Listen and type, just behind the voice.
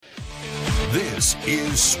This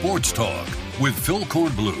is Sports Talk with Phil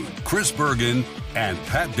Kornbluth, Chris Bergen, and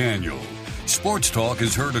Pat Daniel. Sports Talk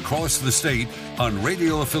is heard across the state on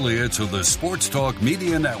radio affiliates of the Sports Talk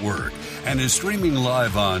Media Network and is streaming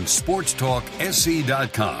live on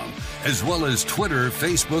sportstalksc.com, as well as Twitter,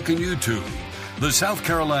 Facebook, and YouTube. The South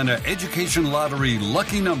Carolina Education Lottery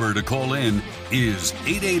lucky number to call in is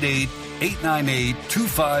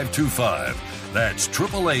 888-898-2525. That's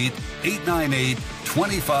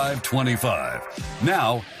 888-898-2525.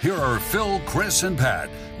 Now, here are Phil, Chris, and Pat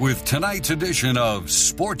with tonight's edition of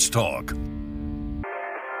Sports Talk.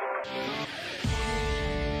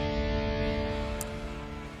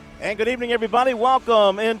 And good evening, everybody.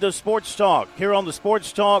 Welcome into Sports Talk here on the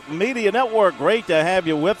Sports Talk Media Network. Great to have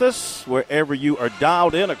you with us wherever you are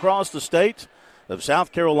dialed in across the state of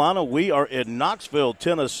South Carolina. We are in Knoxville,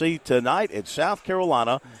 Tennessee tonight. It's South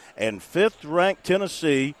Carolina and fifth-ranked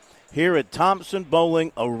Tennessee here at Thompson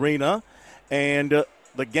Bowling Arena. And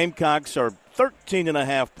the Gamecocks are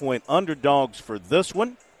 13.5-point underdogs for this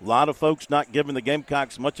one. A lot of folks not giving the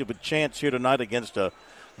Gamecocks much of a chance here tonight against a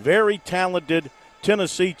very talented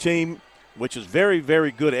Tennessee team, which is very,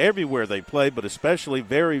 very good everywhere they play, but especially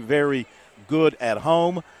very, very good at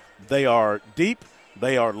home. They are deep.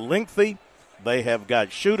 They are lengthy. They have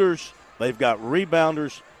got shooters. They've got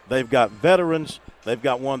rebounders. They've got veterans. They've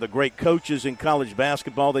got one of the great coaches in college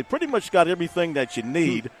basketball. They pretty much got everything that you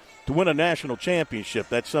need to win a national championship.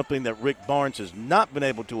 That's something that Rick Barnes has not been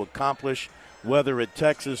able to accomplish, whether at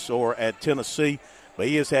Texas or at Tennessee. But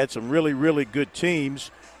he has had some really, really good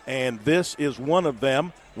teams, and this is one of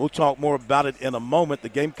them. We'll talk more about it in a moment. The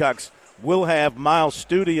Gamecocks will have Miles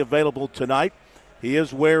Studi available tonight. He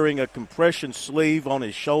is wearing a compression sleeve on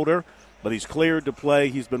his shoulder, but he's cleared to play.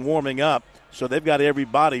 He's been warming up, so they've got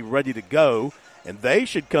everybody ready to go. And they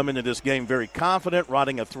should come into this game very confident,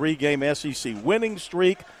 riding a 3-game SEC winning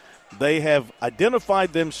streak. They have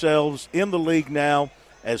identified themselves in the league now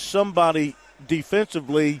as somebody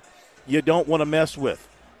defensively you don't want to mess with.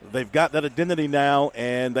 They've got that identity now,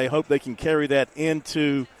 and they hope they can carry that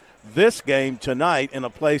into this game tonight in a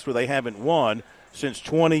place where they haven't won since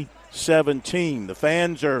 2017. The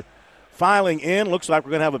fans are filing in. Looks like we're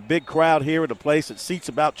going to have a big crowd here at a place that seats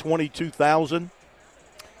about 22,000.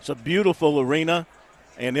 It's a beautiful arena,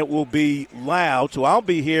 and it will be loud. So I'll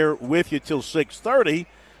be here with you till 6:30.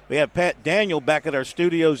 We have Pat Daniel back at our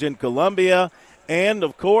studios in Columbia. And,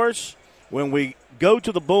 of course, when we go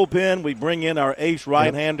to the bullpen, we bring in our ace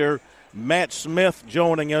right-hander, Matt Smith,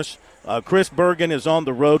 joining us. Chris Bergen is on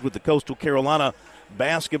the road with the Coastal Carolina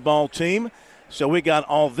basketball team. So we got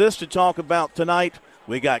all this to talk about tonight.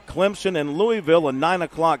 We got Clemson and Louisville, a 9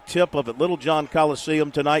 o'clock tip-off at Little John Coliseum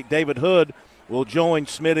tonight. David Hood will join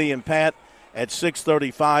Smitty and Pat at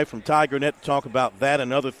 6:35 from TigerNet to talk about that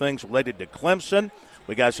and other things related to Clemson.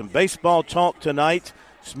 We got some baseball talk tonight.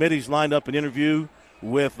 Smitty's lined up an interview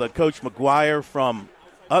with Coach McGuire from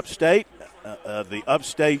Upstate. The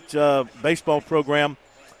Upstate baseball program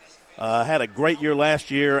had a great year last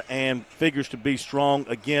year and figures to be strong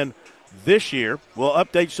again this year. We'll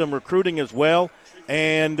update some recruiting as well.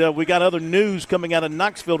 And we got other news coming out of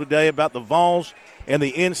Knoxville today about the Vols and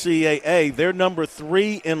the NCAA. They're number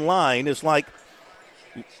 3 in line. It's like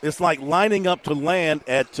lining up to land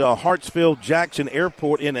at Hartsfield-Jackson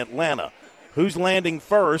Airport in Atlanta. Who's landing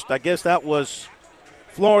first? I guess that was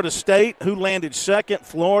Florida State. Who landed second?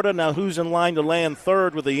 Florida. Now who's in line to land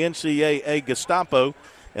third with the NCAA Gestapo?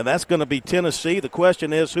 And that's going to be Tennessee. The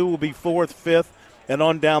question is who will be 4th, 5th, and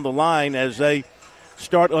on down the line as they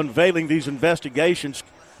start unveiling these investigations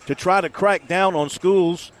to try to crack down on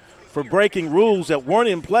schools for breaking rules that weren't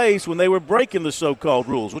in place when they were breaking the so-called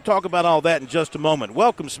rules. We'll talk about all that in just a moment.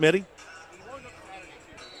 Welcome, Smitty.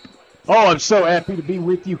 Oh, I'm so happy to be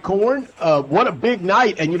with you, Corn. What a big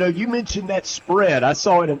night. And, you mentioned that spread. I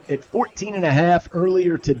saw it at 14.5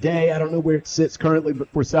 earlier today. I don't know where it sits currently but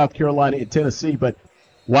for South Carolina and Tennessee. But,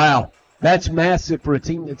 wow, that's massive for a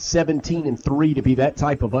team that's 17-3 to be that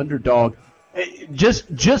type of underdog.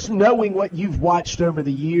 Just knowing what you've watched over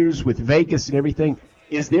the years with Vegas and everything,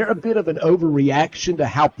 is there a bit of an overreaction to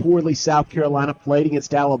how poorly South Carolina played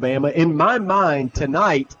against Alabama? In my mind,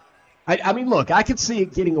 tonight, I mean, look, I could see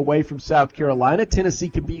it getting away from South Carolina. Tennessee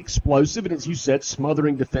can be explosive, and as you said,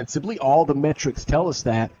 smothering defensively. All the metrics tell us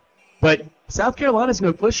that. But South Carolina's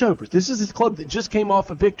no pushovers. This is a club that just came off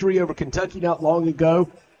a victory over Kentucky not long ago.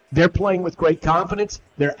 They're playing with great confidence.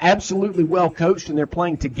 They're absolutely well coached, and they're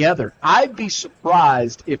playing together. I'd be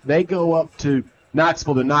surprised if they go up to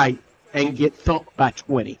Knoxville tonight and get thumped by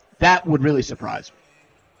 20. That would really surprise me.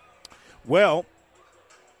 Well,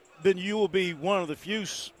 then you will be one of the few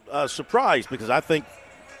surprised, because I think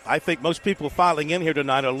I think most people filing in here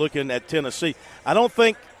tonight are looking at Tennessee. I don't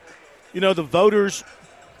think, the voters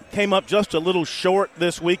came up just a little short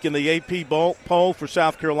this week in the AP poll for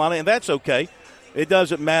South Carolina, and that's okay. It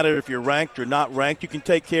doesn't matter if you're ranked or not ranked. You can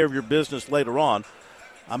take care of your business later on.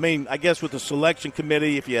 I mean, I guess with the selection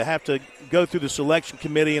committee, if you have to go through the selection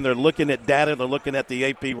committee and they're looking at data, they're looking at the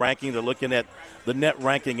AP ranking, they're looking at the net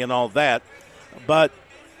ranking and all that. But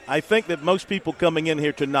I think that most people coming in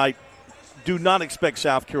here tonight do not expect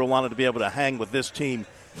South Carolina to be able to hang with this team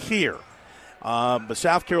here. But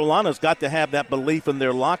South Carolina's got to have that belief in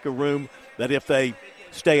their locker room that if they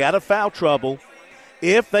stay out of foul trouble,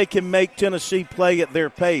 if they can make Tennessee play at their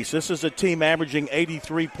pace, this is a team averaging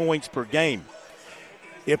 83 points per game.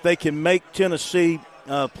 If they can make Tennessee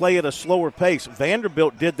play at a slower pace,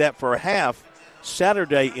 Vanderbilt did that for a half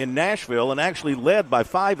Saturday in Nashville and actually led by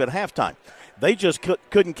 5 at halftime. They just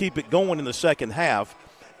couldn't keep it going in the second half,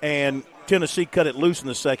 and Tennessee cut it loose in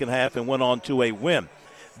the second half and went on to a win.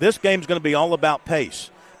 This game's going to be all about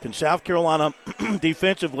pace. Can South Carolina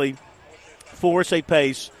defensively force a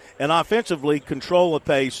pace and offensively control a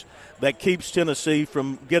pace that keeps Tennessee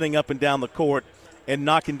from getting up and down the court and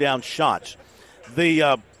knocking down shots?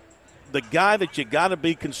 The guy that you got to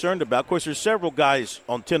be concerned about, of course, there's several guys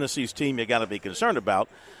on Tennessee's team you got to be concerned about,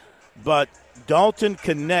 but Dalton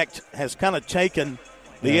Connect has kind of taken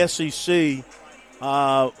the SEC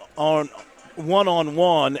on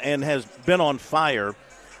one-on-one and has been on fire.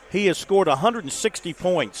 He has scored 160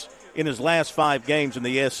 points in his last 5 games in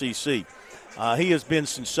the SEC. He has been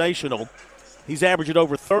sensational. He's averaging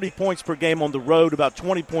over 30 points per game on the road, about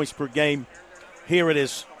 20 points per game here at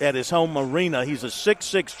his home arena. He's a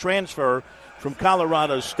 6'6" transfer from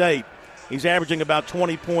Colorado State. He's averaging about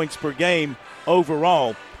 20 points per game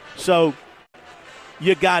overall. So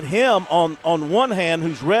you got him on one hand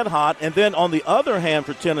who's red hot, and then on the other hand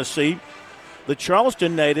for Tennessee, the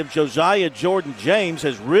Charleston native Josiah Jordan James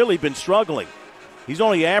has really been struggling. He's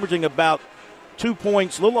only averaging about 2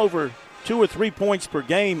 points, a little over 2 or 3 points per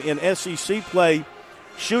game in SEC play.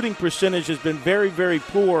 Shooting percentage has been very, very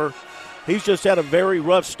poor. He's just had a very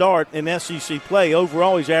rough start in SEC play.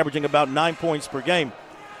 Overall, he's averaging about 9 points per game.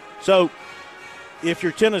 So if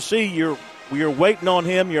you're Tennessee, you're waiting on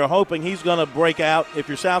him. You're hoping he's going to break out. If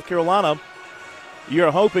you're South Carolina,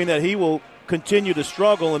 you're hoping that he will continue to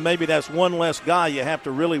struggle, and maybe that's one less guy you have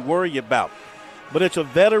to really worry about. But it's a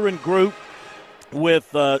veteran group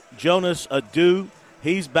with Jonas Adu.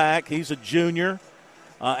 He's back. He's a junior,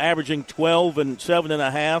 averaging 12 and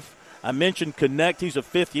 7.5. I mentioned Connect. He's a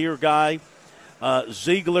fifth-year guy.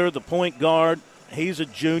 Ziegler, the point guard, he's a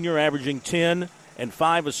junior, averaging 10 and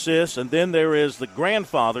 5 assists. And then there is the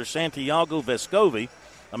grandfather, Santiago Vescovi.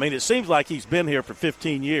 I mean, it seems like he's been here for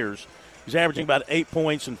 15 years. He's averaging about 8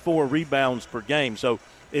 points and 4 rebounds per game. So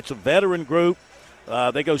it's a veteran group.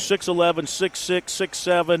 They go 6'11", 6'6",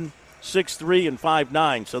 6'7", 6'3", and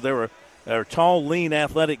 5'9". So they're a tall, lean,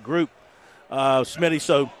 athletic group, Smitty.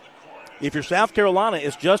 So if you're South Carolina,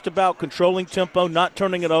 it's just about controlling tempo, not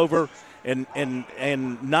turning it over, and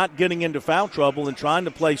not getting into foul trouble and trying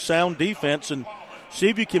to play sound defense and see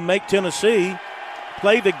if you can make Tennessee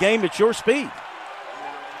play the game at your speed.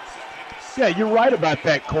 Yeah, you're right about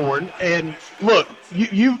that, Corn. And look,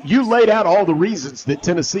 you laid out all the reasons that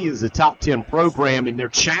Tennessee is a top 10 program and they're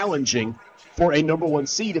challenging for a number 1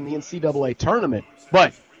 seed in the NCAA tournament.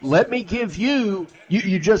 But let me give you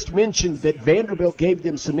just mentioned that Vanderbilt gave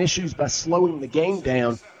them some issues by slowing the game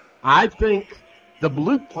down. I think the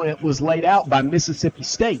blueprint was laid out by Mississippi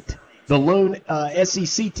State, the lone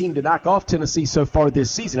SEC team to knock off Tennessee so far this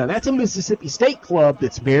season. Now, that's a Mississippi State club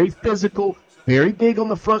that's very physical, very big on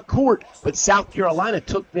the front court, but South Carolina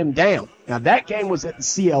took them down. Now, that game was at the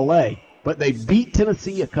CLA, but they beat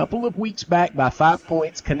Tennessee a couple of weeks back by 5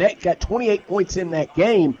 points. Connect got 28 points in that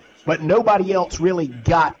game, but nobody else really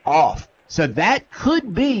got off. So that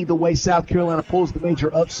could be the way South Carolina pulls the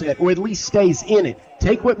major upset, or at least stays in it.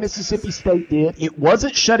 Take what Mississippi State did. It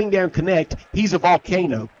wasn't shutting down Connect. He's a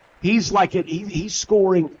volcano. He's like he's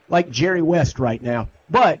scoring like Jerry West right now.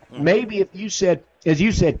 But maybe if you said, as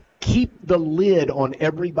you said, keep the lid on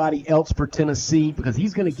everybody else for Tennessee, because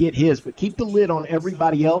he's going to get his, but keep the lid on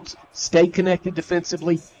everybody else, stay connected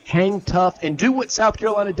defensively, hang tough, and do what South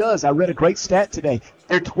Carolina does. I read a great stat today.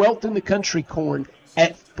 They're 12th in the country, Corn,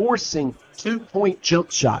 at forcing 2-point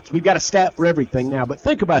jump shots. We've got a stat for everything now, but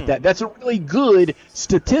think about that. That's a really good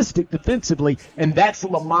statistic defensively, and that's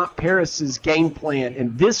Lamont Paris's game plan,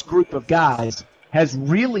 and this group of guys has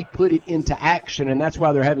really put it into action, and that's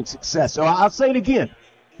why they're having success. So I'll say it again.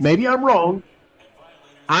 Maybe I'm wrong.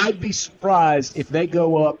 I'd be surprised if they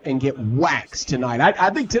go up and get waxed tonight. I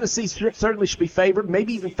think Tennessee certainly should be favored,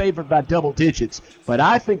 maybe even favored by double digits. But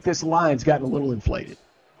I think this line's gotten a little inflated.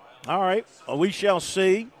 All right, well, we shall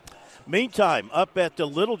see. Meantime, up at the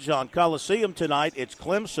Littlejohn Coliseum tonight, it's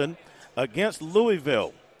Clemson against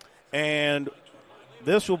Louisville. And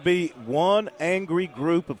this will be one angry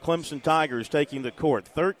group of Clemson Tigers taking the court.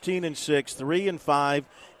 13-6, 3-5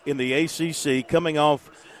 in the ACC, coming off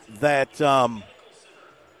that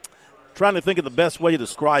trying to think of the best way to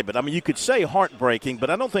describe it. I mean, you could say heartbreaking, but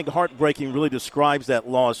I don't think heartbreaking really describes that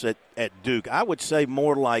loss at Duke. I would say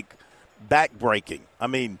more like backbreaking. I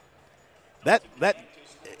mean, that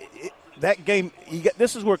game,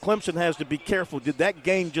 this is where Clemson has to be careful. Did that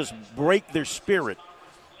game just break their spirit?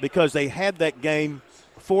 Because they had that game,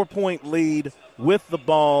 4-point lead with the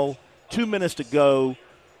ball, 2 minutes to go.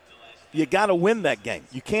 You got to win that game.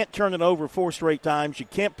 You can't turn it over 4 straight times. You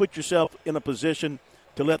can't put yourself in a position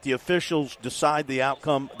to let the officials decide the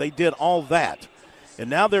outcome. They did all that. And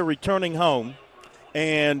now they're returning home.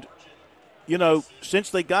 And, you know, since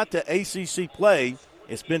they got to ACC play,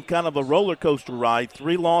 it's been kind of a roller coaster ride.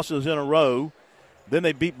 3 losses in a row. Then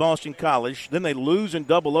they beat Boston College. Then they lose in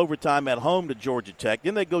double overtime at home to Georgia Tech.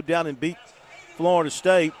 Then they go down and beat Florida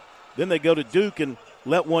State. Then they go to Duke and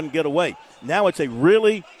let one get away. Now it's a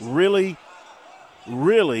really, really,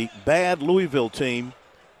 really bad Louisville team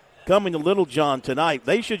coming to Littlejohn tonight.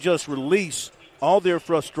 They should just release all their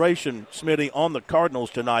frustration, Smitty, on the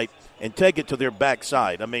Cardinals tonight and take it to their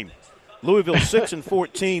backside. I mean, Louisville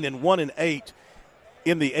 6-14 and 1-8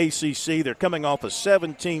 in the ACC. They're coming off a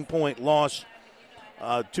 17-point loss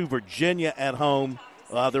to Virginia at home.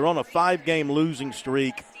 They're on a 5-game losing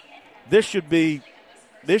streak. This should be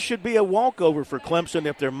a walkover for Clemson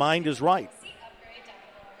if their mind is right.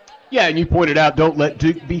 Yeah, and you pointed out don't let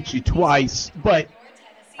Duke beat you twice, but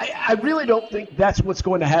I really don't think that's what's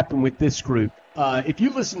going to happen with this group. If you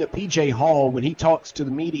listen to P.J. Hall when he talks to the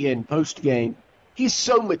media in postgame, he's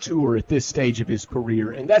so mature at this stage of his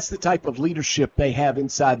career, and that's the type of leadership they have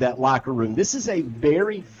inside that locker room. This is a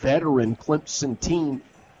very veteran Clemson team,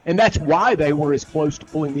 and that's why they were as close to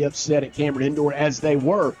pulling the upset at Cameron Indoor as they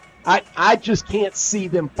were. I just can't see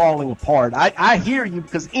them falling apart. I hear you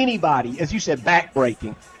because anybody, as you said,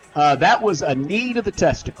 backbreaking, that was a knee to the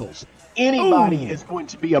testicles. Anybody is going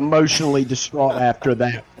to be emotionally distraught after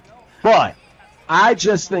that. But I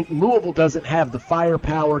just think Louisville doesn't have the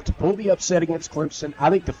firepower to pull the upset against Clemson. I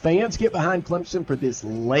think the fans get behind Clemson for this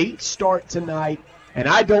late start tonight, and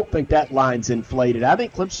I don't think that line's inflated. I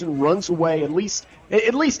think Clemson runs away at least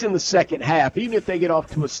in the second half, even if they get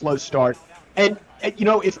off to a slow start. And you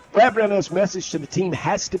know, if Brad Brownell's message to the team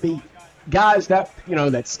has to be, guys, that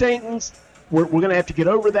stings. We're going to have to get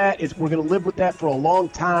over that. We're going to live with that for a long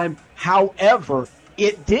time. However,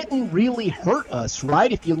 it didn't really hurt us,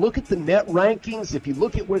 right? If you look at the net rankings, if you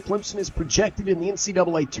look at where Clemson is projected in the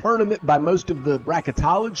NCAA tournament by most of the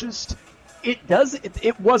bracketologists,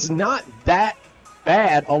 it was not that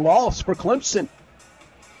bad a loss for Clemson.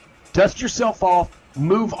 Dust yourself off,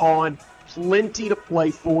 move on. Plenty to play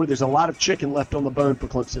for. There's a lot of chicken left on the bone for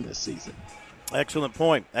Clemson this season. Excellent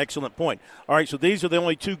point. Excellent point. All right, so these are the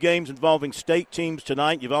only 2 games involving state teams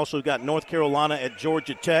tonight. You've also got North Carolina at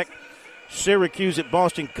Georgia Tech, Syracuse at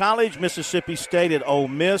Boston College, Mississippi State at Ole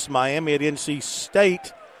Miss, Miami at NC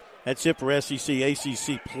State. That's it for SEC,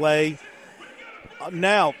 ACC play.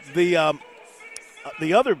 Now, the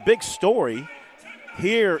other big story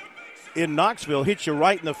here in Knoxville hits you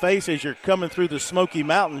right in the face as you're coming through the Smoky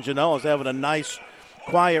Mountains. You know, I was having a nice,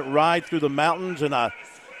 quiet ride through the mountains, and I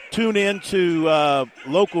tune in to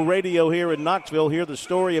local radio here in Knoxville, hear the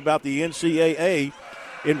story about the NCAA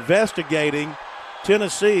investigating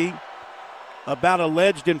Tennessee about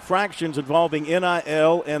alleged infractions involving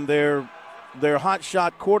NIL and their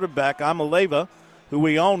hotshot quarterback, Amaleva, who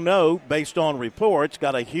we all know, based on reports,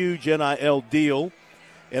 got a huge NIL deal.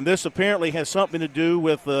 And this apparently has something to do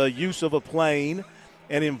with the use of a plane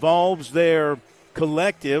and involves their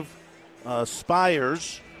collective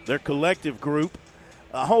Spires, their collective group.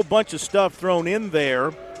 A whole bunch of stuff thrown in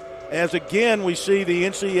there as, again, we see the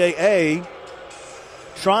NCAA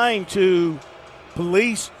trying to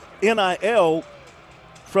police NIL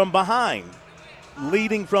from behind.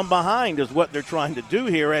 Leading from behind is what they're trying to do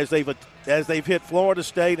here as they've hit Florida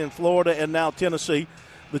State and Florida and now Tennessee.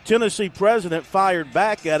 The Tennessee president fired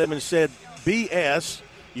back at him and said, BS,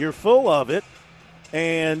 you're full of it,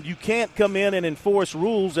 and you can't come in and enforce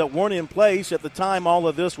rules that weren't in place at the time all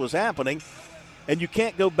of this was happening, and you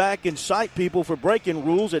can't go back and cite people for breaking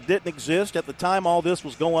rules that didn't exist at the time all this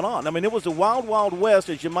was going on. I mean, it was the wild, wild west,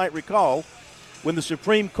 as you might recall, when the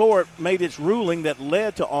Supreme Court made its ruling that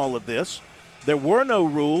led to all of this. There were no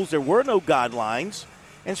rules. There were no guidelines.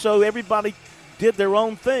 And so everybody did their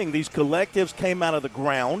own thing. These collectives came out of the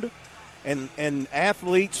ground, and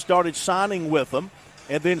athletes started signing with them.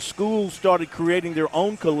 And then schools started creating their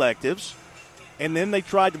own collectives. And then they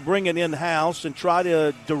tried to bring it in-house and try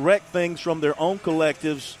to direct things from their own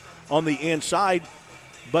collectives on the inside.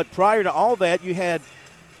 But prior to all that, you had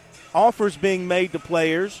offers being made to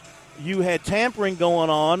players. You had tampering going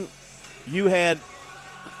on. You had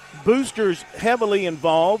boosters heavily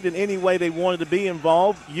involved in any way they wanted to be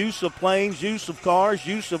involved. Use of planes, use of cars,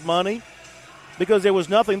 use of money. Because there was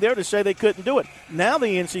nothing there to say they couldn't do it. Now the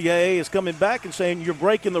NCAA is coming back and saying you're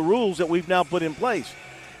breaking the rules that we've now put in place.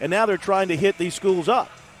 And now they're trying to hit these schools up.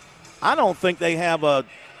 I don't think they have a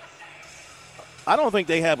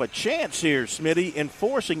chance here, Smitty,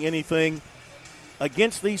 enforcing anything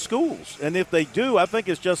against these schools. And if they do, I think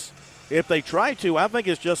if they try to, I think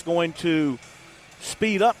it's just going to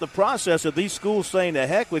speed up the process of these schools saying, to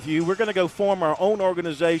heck with you, we're going to go form our own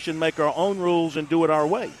organization, make our own rules, and do it our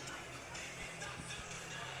way.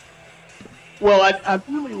 Well, I'd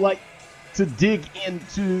really like to dig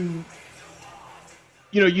into,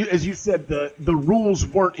 as you said, the rules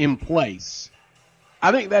weren't in place.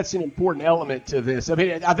 I think that's an important element to this. I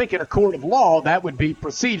mean, I think in a court of law, that would be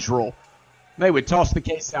procedural. They would toss the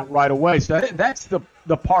case out right away. So that's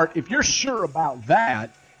the part. If you're sure about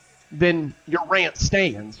that, then your rant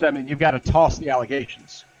stands. I mean, you've got to toss the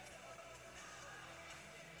allegations.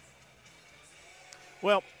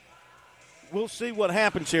 Well, we'll see what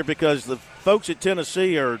happens here because the folks at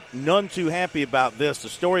Tennessee are none too happy about this. The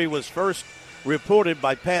story was first reported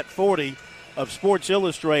by Pat Forty of Sports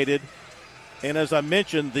Illustrated. And as I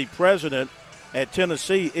mentioned, the president at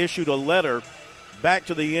Tennessee issued a letter back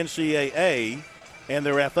to the NCAA, and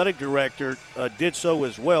their athletic director did so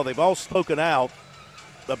as well. They've all spoken out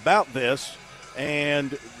about this,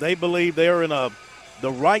 and they believe they're in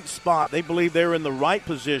the right spot. They believe they're in the right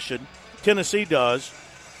position. Tennessee does.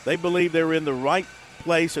 They believe they're in the right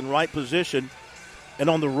place and right position and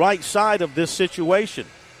on the right side of this situation.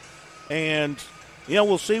 And,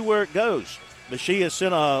 we'll see where it goes. But she has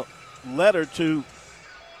sent a letter to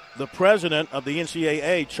the president of the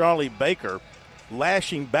NCAA, Charlie Baker,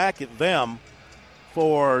 lashing back at them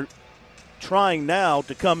for trying now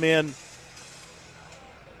to come in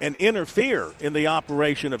and interfere in the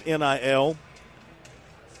operation of NIL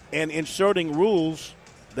and inserting rules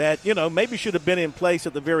that, maybe should have been in place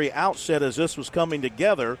at the very outset as this was coming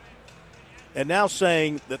together, and now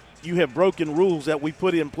saying that you have broken rules that we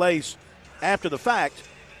put in place after the fact.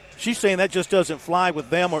 She's saying that just doesn't fly with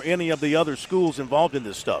them or any of the other schools involved in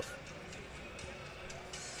this stuff.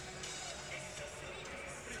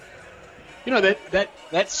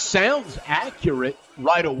 That sounds accurate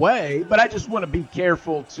right away, but I just want to be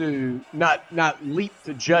careful to not leap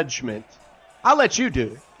to judgment. I'll let you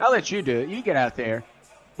do it. You get out there.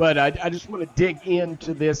 But I just want to dig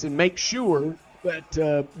into this and make sure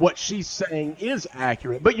that what she's saying is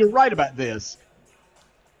accurate. But you're right about this.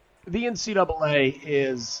 The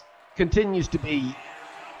NCAA continues to be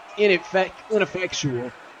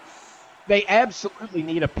ineffectual. They absolutely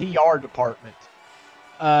need a PR department.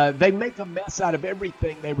 They make a mess out of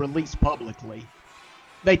everything they release publicly.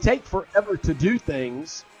 They take forever to do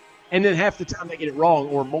things, and then half the time they get it wrong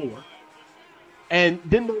or more. And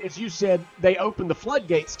then, as you said, they open the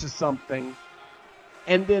floodgates to something,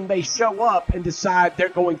 and then they show up and decide they're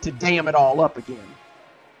going to dam it all up again.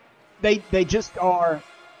 They just are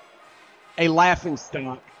a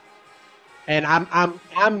laughingstock, and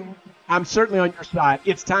I'm certainly on your side.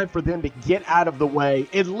 It's time for them to get out of the way,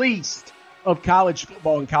 at least of college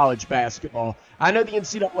football and college basketball. I know the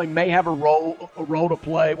NCAA may have a role to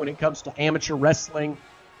play when it comes to amateur wrestling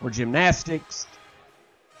or gymnastics.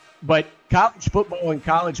 But college football and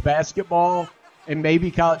college basketball and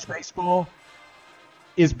maybe college baseball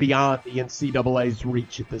is beyond the NCAA's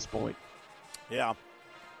reach at this point. Yeah.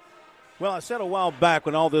 Well, I said a while back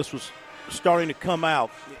when all this was starting to come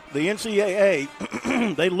out, the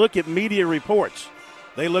NCAA, they look at media reports.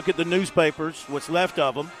 They look at the newspapers, what's left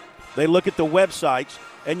of them. They look at the websites.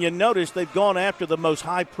 And you notice they've gone after the most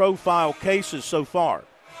high-profile cases so far.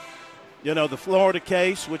 The Florida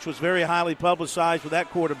case, which was very highly publicized with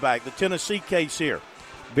that quarterback. The Tennessee case here,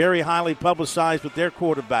 very highly publicized with their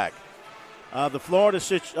quarterback. The Florida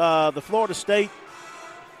State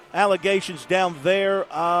allegations down there.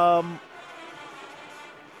 I'm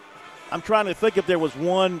trying to think if there was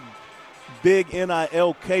one big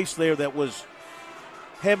NIL case there that was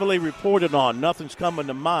heavily reported on. Nothing's coming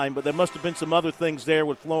to mind, but there must have been some other things there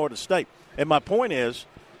with Florida State. And my point is,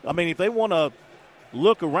 if they want to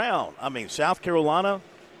look around, South Carolina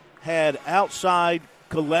had outside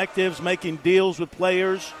collectives making deals with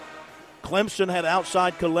players. Clemson had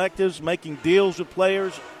outside collectives making deals with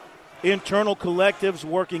players. Internal collectives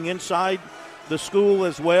working inside the school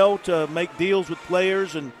as well to make deals with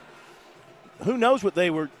players. And who knows what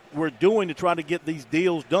they were doing to try to get these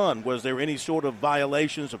deals done. Was there any sort of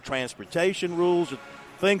violations of transportation rules,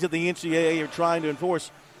 things that the NCAA are trying to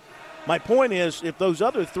enforce? My point is, if those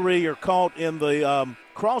other three are caught in the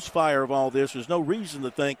crossfire of all this, there's no reason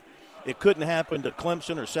to think it couldn't happen to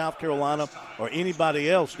Clemson or South Carolina or anybody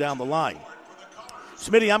else down the line.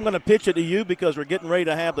 Smitty, I'm going to pitch it to you because we're getting ready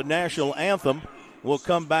to have the national anthem. We'll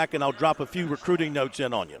come back and I'll drop a few recruiting notes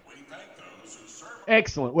in on you.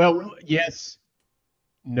 Excellent. Well, yes,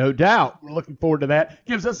 no doubt. We're looking forward to that.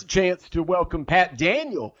 Gives us a chance to welcome Pat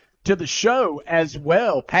Daniel to the show as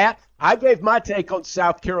well. Pat, I gave my take on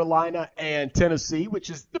South Carolina and Tennessee, which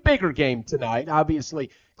is the bigger game tonight. Obviously,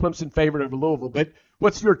 Clemson favored over Louisville. But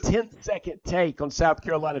what's your 10-second take on South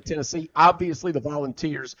Carolina, Tennessee? Obviously, the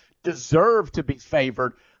Volunteers deserve to be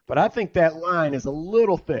favored, but I think that line is a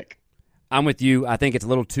little thick. I'm with you. I think it's a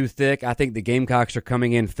little too thick. I think the Gamecocks are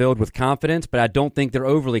coming in filled with confidence, but I don't think they're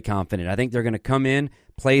overly confident. I think they're going to come in,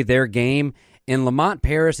 play their game, and Lamont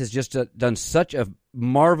Paris has just done such a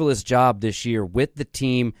marvelous job this year with the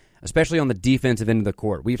team, especially on the defensive end of the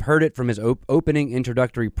court. We've heard it from his opening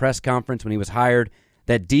introductory press conference when he was hired,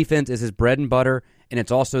 that defense is his bread and butter, and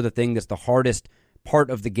it's also the thing that's the hardest part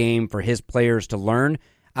of the game for his players to learn.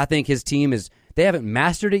 I think his team they haven't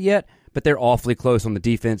mastered it yet, but they're awfully close on the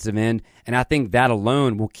defensive end, and I think that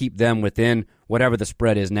alone will keep them within whatever the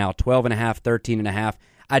spread is now, 12.5, 13.5.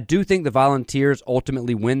 I do think the Volunteers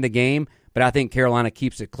ultimately win the game, but I think Carolina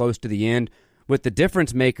keeps it close to the end. With the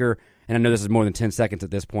difference maker, and I know this is more than 10 seconds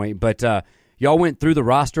at this point, but y'all went through the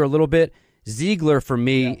roster a little bit. Ziegler, for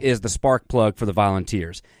me, is the spark plug for the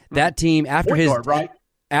Volunteers. That team, after his guard, right?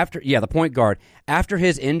 The point guard. After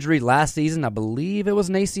his injury last season, I believe it was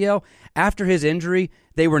an ACL, after his injury,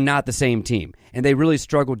 they were not the same team, and they really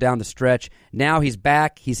struggled down the stretch. Now he's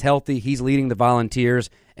back, he's healthy, he's leading the Volunteers,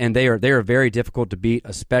 and they are very difficult to beat,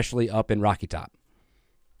 especially up in Rocky Top.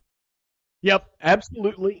 Yep,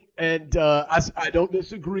 absolutely. And I don't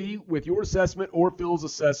disagree with your assessment or Phil's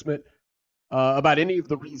assessment about any of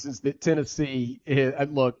the reasons that Tennessee is.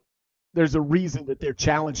 Look, there's a reason that they're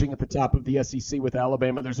challenging at the top of the SEC with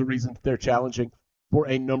Alabama. There's a reason that they're challenging for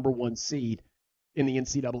a number one seed in the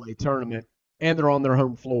NCAA tournament, and they're on their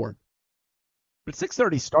home floor. But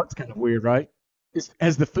 6:30 start's kind of weird, right?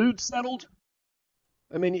 Has the food settled?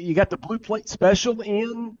 I mean, you got the blue plate special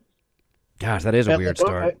in. Gosh, that is a weird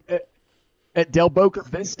start. At Del Boca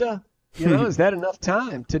Vista, is that enough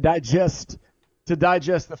time to digest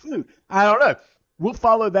the food? I don't know. We'll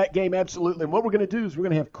follow that game absolutely. And what we're going to do is we're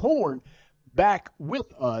going to have Korn back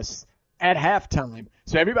with us at halftime.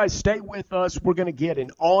 So everybody stay with us. We're going to get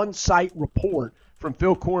an on-site report from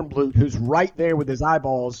Phil Kornblut, who's right there with his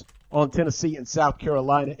eyeballs on Tennessee and South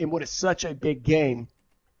Carolina in what is such a big game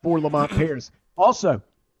for Lamont Paris. Also,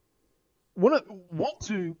 want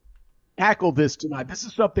to tackle this tonight. This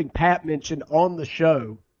is something Pat mentioned on the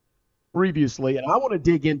show previously, and I want to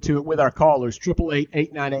dig into it with our callers,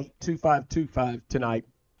 888-898-2525 tonight.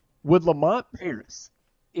 Would Lamont Paris,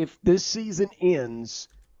 if this season ends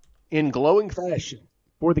in glowing fashion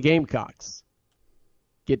for the Gamecocks,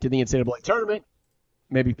 get to the NCAA tournament,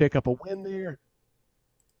 maybe pick up a win there,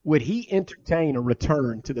 would he entertain a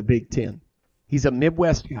return to the Big Ten? He's a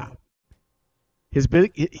Midwest guy. His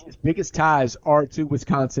biggest ties are to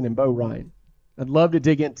Wisconsin and Bo Ryan. I'd love to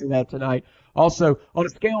dig into that tonight. Also, on a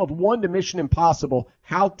scale of 1 to Mission Impossible,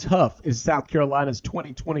 how tough is South Carolina's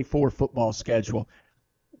 2024 football schedule?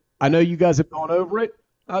 I know you guys have gone over it.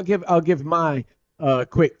 I'll give my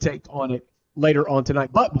quick take on it later on tonight.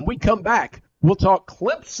 But when we come back, we'll talk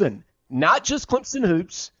Clemson, not just Clemson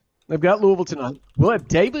hoops. They've got Louisville tonight. We'll have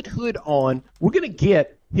David Hood on. We're going to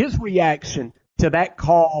get his reaction to that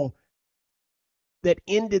call that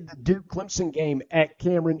ended the Duke-Clemson game at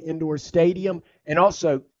Cameron Indoor Stadium, and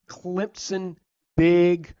also Clemson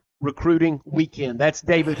big recruiting weekend. That's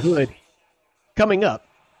David Hood coming up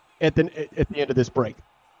at the end of this break.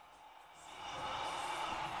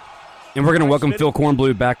 And we're going to welcome Phil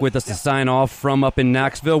Kornblut back with us to sign off from up in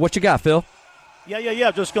Knoxville. What you got, Phil?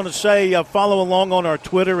 Yeah. Just going to say follow along on our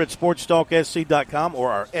Twitter at SportsTalkSC.com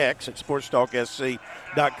or our X at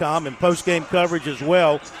SportsTalkSC.com and post-game coverage as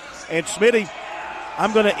well. And Smitty,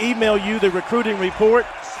 I'm going to email you the recruiting report,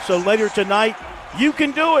 so later tonight, you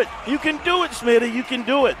can do it. You can do it, Smitty. You can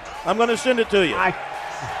do it. I'm going to send it to you. I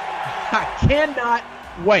cannot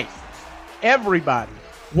wait. Everybody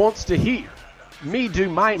wants to hear me do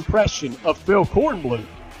my impression of Phil Kornblut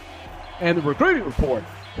and the recruiting report.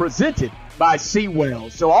 presented by Seawell.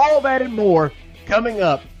 So all that and more coming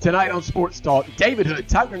up tonight on Sports Talk. David Hood,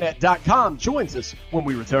 TigerNet.com, joins us when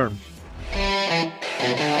we return.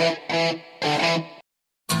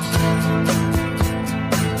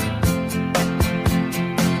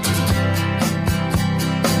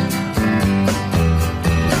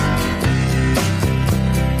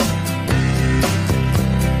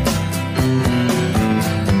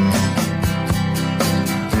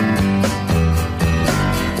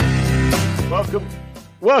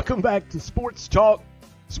 Welcome back to Sports Talk.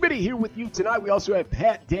 Smitty here with you tonight. We also have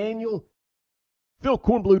Pat Daniel, Phil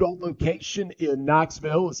Kornblut on location in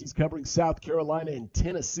Knoxville as he's covering South Carolina and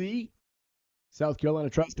Tennessee. South Carolina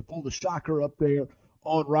tries to pull the shocker up there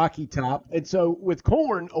on Rocky Top. And so with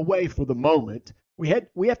Korn away for the moment, we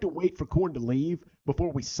have to wait for Korn to leave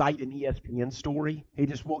before we cite an ESPN story. He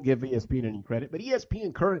just won't give ESPN any credit. But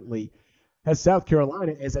ESPN currently has South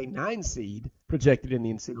Carolina as a 9 seed projected in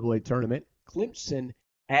the NCAA tournament. Clemson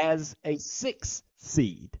as a 6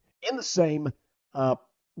 seed in the same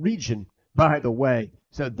region, by the way.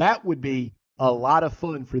 So that would be a lot of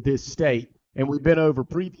fun for this state. And we've been over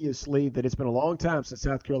previously that it's been a long time since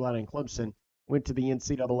South Carolina and Clemson went to the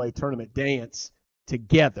NCAA tournament dance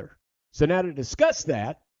together. So now to discuss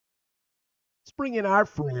that, let's bring in our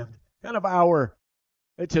friend, kind of our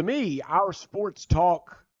Sports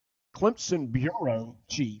Talk Clemson Bureau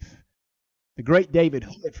chief, the great David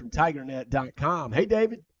Hood from TigerNet.com. Hey,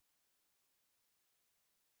 David.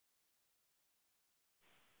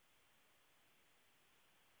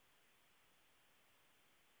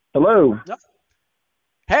 Hello.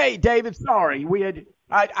 Hey, David. Sorry,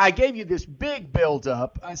 I gave you this big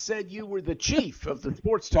build-up. I said you were the chief of the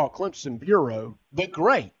Sports Talk Clemson Bureau, the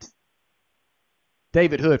great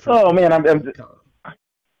David Hood from TigerNet.com.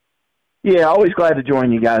 Yeah, always glad to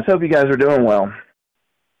join you guys. Hope you guys are doing well.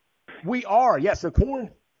 We are, yes. So Korn,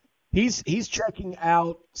 he's checking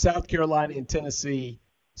out South Carolina and Tennessee.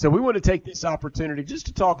 So we want to take this opportunity just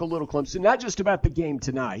to talk a little Clemson, not just about the game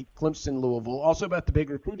tonight, Clemson-Louisville, also about the big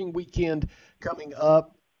recruiting weekend coming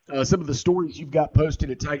up, some of the stories you've got posted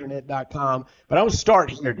at TigerNet.com. But I want to start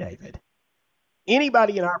here, David.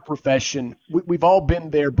 Anybody in our profession, we've all been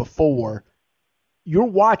there before. You're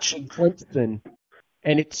watching Clemson,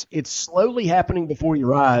 and it's slowly happening before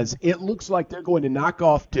your eyes. It looks like they're going to knock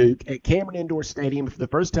off Duke at Cameron Indoor Stadium for the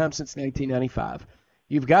first time since 1995.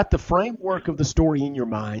 You've got the framework of the story in your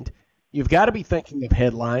mind. You've got to be thinking of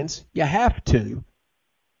headlines. You have to.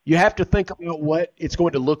 You have to think about what it's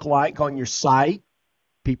going to look like on your site.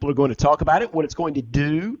 People are going to talk about it, what it's going to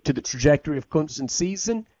do to the trajectory of Clemson's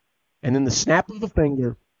season. And then the snap of the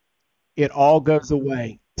finger, it all goes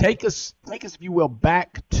away. Take us, if you will,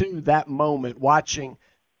 back to that moment, watching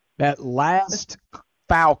that last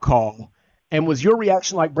foul call. And was your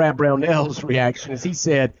reaction like Brad Brownell's reaction as he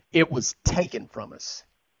said, it was taken from us?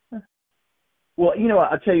 Well,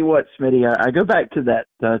 I'll tell you what, Smitty, I go back to that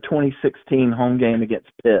 2016 home game against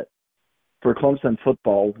Pitt for Clemson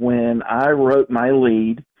football when I wrote my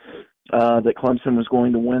lead that Clemson was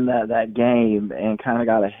going to win that game and kind of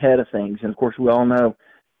got ahead of things. And, of course, we all know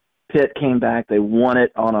Pitt came back. They won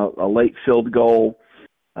it on a late field goal.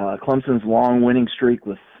 Clemson's long winning streak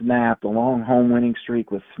was snapped. The long home winning streak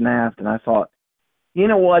was snapped. And I thought, you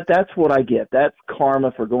know what? That's what I get. That's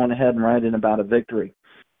karma for going ahead and writing about a victory.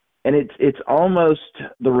 And it's almost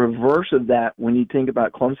the reverse of that when you think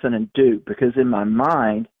about Clemson and Duke, because in my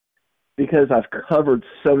mind, because I've covered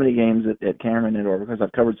so many games at Cameron Indoor, because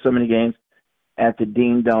I've covered so many games at the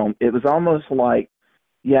Dean Dome, it was almost like,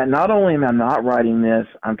 yeah, not only am I not writing this,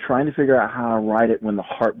 I'm trying to figure out how to write it when the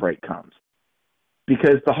heartbreak comes.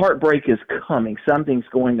 Because the heartbreak is coming. Something's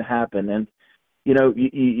going to happen. And,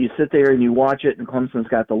 you sit there and you watch it, and Clemson's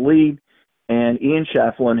got the lead. And Ian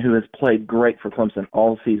Shefflin, who has played great for Clemson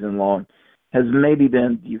all season long, has maybe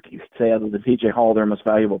been, you could say, other than P.J. Hall, their most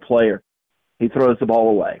valuable player. He throws the ball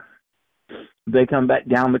away. They come back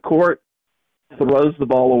down the court, throws the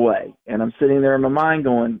ball away. And I'm sitting there in my mind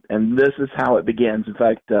going, and this is how it begins. In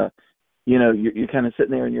fact, you're kind of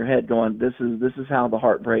sitting there in your head going, this is how the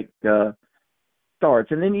heartbreak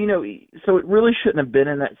starts. And then, so it really shouldn't have been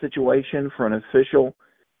in that situation for an official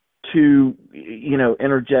to,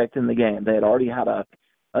 interject in the game. They had already had a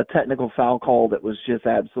technical foul call that was just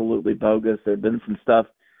absolutely bogus. There had been some stuff.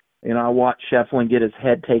 I watched Shefflin get his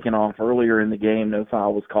head taken off earlier in the game. No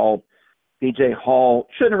foul was called. P.J. Hall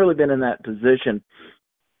shouldn't have really been in that position.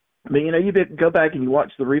 But, you go back and you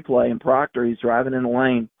watch the replay, and Proctor, he's driving in the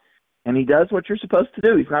lane, and he does what you're supposed to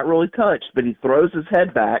do. He's not really touched, but he throws his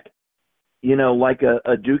head back, like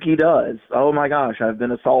a Dookie does. Oh, my gosh, I've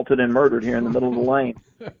been assaulted and murdered here in the middle of the lane.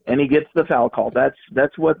 And he gets the foul call.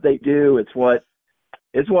 That's what they do. It's what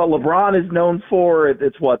It's what LeBron is known for.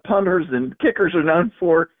 It's what punters and kickers are known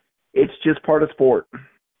for. It's just part of sport.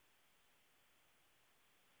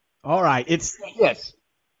 All right. Yes.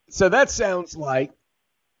 So that sounds like,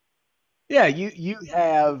 yeah, you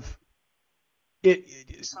have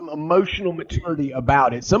some emotional maturity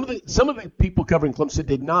about it. Some of the people covering Clemson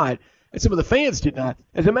did not, and some of the fans did not.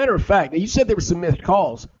 As a matter of fact, now you said there were some missed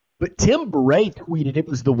calls, but Tim Beret tweeted it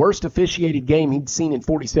was the worst officiated game he'd seen in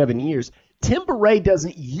 47 years. Tim Beret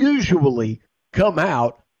doesn't usually come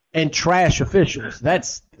out and trash officials.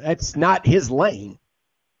 That's not his lane.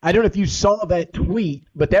 I don't know if you saw that tweet,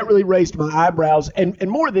 but that really raised my eyebrows. And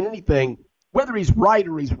more than anything, whether he's right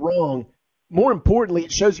or he's wrong, more importantly,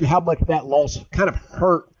 it shows you how much that loss kind of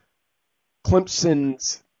hurt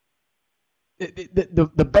Clemson's.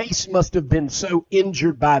 The base must have been so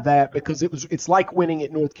injured by that because it's like winning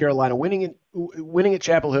at North Carolina, winning at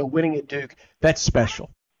Chapel Hill, winning at Duke. That's special.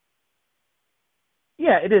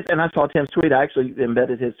 Yeah, it is. And I saw Tim's tweet. I actually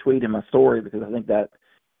embedded his tweet in my story because I think that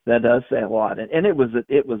does say a lot. And it was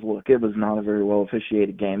not a very well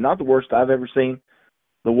officiated game. Not the worst I've ever seen.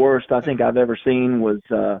 The worst I think I've ever seen was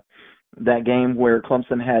that game where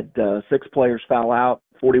Clemson had 6 players foul out,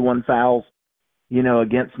 41 fouls,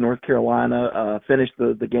 against North Carolina, finished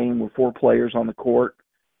the game with 4 players on the court.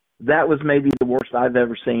 That was maybe the worst I've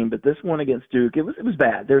ever seen. But this one against Duke, it was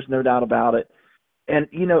bad. There's no doubt about it. And,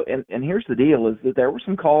 and here's the deal is that there were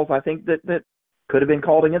some calls I think that could have been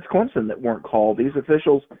called against Clemson that weren't called. These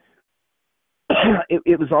officials,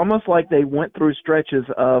 it was almost like they went through stretches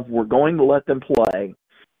of we're going to let them play.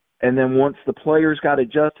 And then once the players got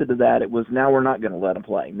adjusted to that, it was now we're not going to let them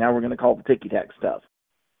play. Now we're going to call the ticky-tack stuff.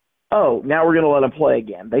 Oh, now we're going to let them play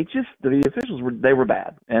again. The officials were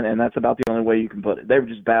bad. And that's about the only way you can put it. They were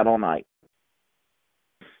just bad all night.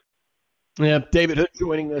 Yeah, David Hood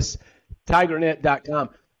joining us, TigerNet.com.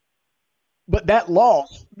 But that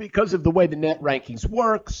loss, because of the way the net rankings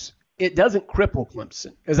works, it doesn't cripple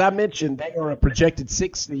Clemson. As I mentioned, they are a projected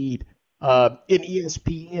 6th seed in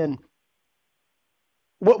ESPN.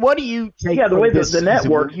 What do you take? Yeah, the way this the net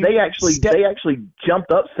works, they actually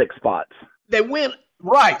jumped up 6 spots. They went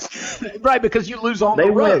right, because you lose on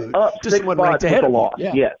the road. They went up 6 spots with the loss.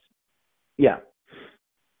 Yeah. Yes,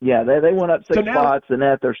 yeah. They went up 6 spots, and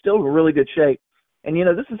they're still in really good shape. And,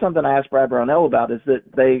 this is something I asked Brad Brownell about, is that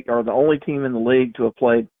they are the only team in the league to have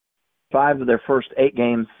played 5 of their first 8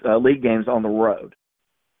 games, league games on the road.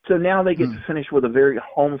 So now they get to finish with a very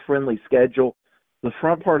home-friendly schedule. The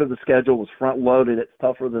front part of the schedule was front-loaded. It's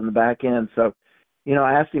tougher than the back end. So,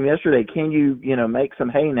 I asked him yesterday, can you, make some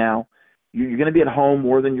hay now? You're going to be at home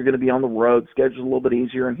more than you're going to be on the road. Schedule's a little bit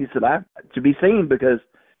easier. And he said, to be seen, because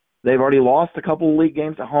they've already lost a couple of league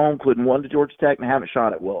games at home, including one to Georgia Tech, and haven't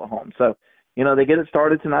shot at will at home. So, they get it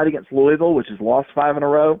started tonight against Louisville, which has lost 5 in a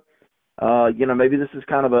row. Maybe this is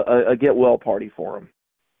kind of a get-well party for them.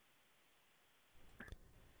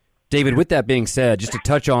 David, with that being said, just to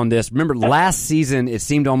touch on this, remember last season it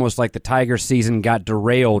seemed almost like the Tigers season got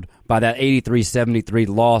derailed by that 83-73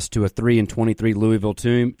 loss to a 3-23 Louisville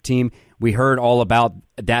team. We heard all about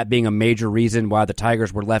that being a major reason why the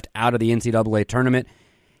Tigers were left out of the NCAA tournament.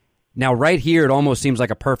 Now, right here, it almost seems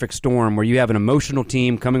like a perfect storm where you have an emotional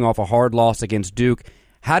team coming off a hard loss against Duke.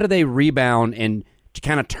 How do they rebound and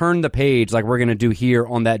kind of turn the page like we're going to do here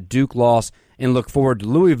on that Duke loss and look forward to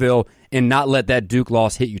Louisville and not let that Duke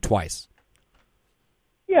loss hit you twice?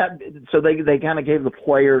 Yeah, so they kind of gave the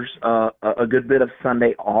players a good bit of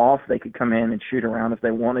Sunday off. They could come in and shoot around if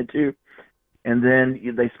they wanted to. And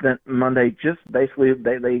then they spent Monday just basically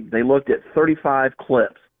they looked at 35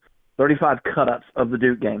 clips, 35 cut-ups of the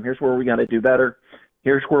Duke game. Here's where we got to do better.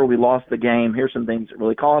 Here's where we lost the game. Here's some things that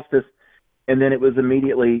really cost us. And then it was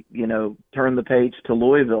immediately, turn the page to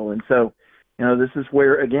Louisville. And so, this is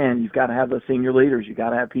where, again, you've got to have those senior leaders. You've got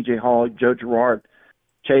to have P.J. Hall, Joe Girard,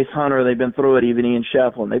 Chase Hunter. They've been through it, even Ian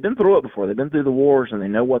Shefflin. They've been through it before. They've been through the wars, and they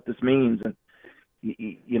know what this means. And,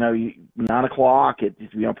 9 o'clock,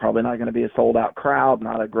 it's probably not going to be a sold-out crowd,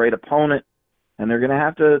 not a great opponent. And they're going to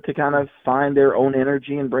have to kind of find their own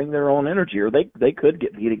energy and bring their own energy, or they could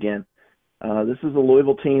get beat again. This is a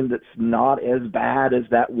Louisville team that's not as bad as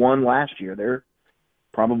that one last year. They're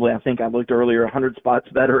probably, I think I looked earlier, 100 spots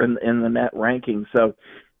better in the net ranking. So,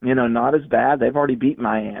 not as bad. They've already beat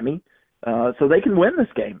Miami. So they can win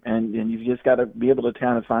this game. And you've just got to be able to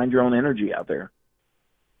kind of find your own energy out there.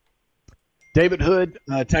 David Hood,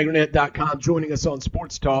 TigerNet.com, joining us on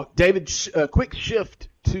Sports Talk. David, a quick shift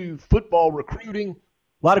to football recruiting.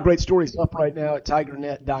 A lot of great stories up right now at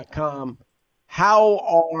TigerNet.com. How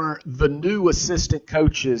are the new assistant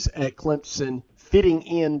coaches at Clemson fitting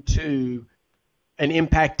into and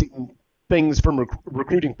impacting things from a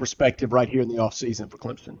recruiting perspective right here in the offseason for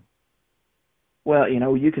Clemson? Well,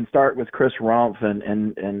 you can start with Chris Rumpf,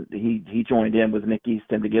 and he joined in with Nick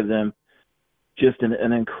Easton to give them just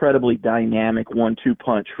an incredibly dynamic 1-2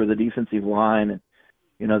 punch for the defensive line. And,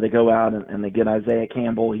 they go out and they get Isaiah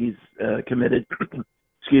Campbell. He's committed,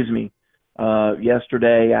 excuse me,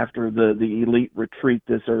 yesterday after the elite retreat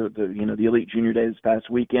the elite junior day this past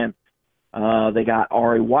weekend. They got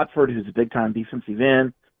Ari Watford, who's a big-time defensive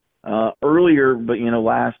end. Earlier, but,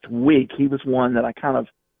 last week, he was one that I kind of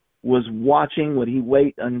was watching. Would he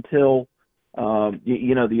wait until, the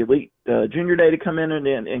elite junior day to come in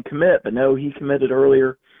and commit? But no, he committed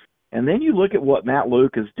earlier. And then you look at what Matt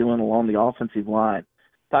Luke is doing along the offensive line.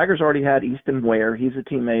 Tigers already had Easton Ware. He's a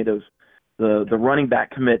teammate of the running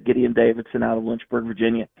back commit, Gideon Davidson, out of Lynchburg,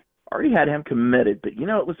 Virginia. Already had him committed. But,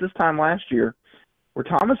 it was this time last year where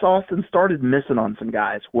Thomas Austin started missing on some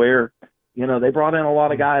guys where, they brought in a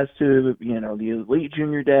lot of guys to, the elite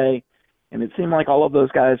junior day. And it seemed like all of those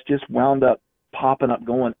guys just wound up popping up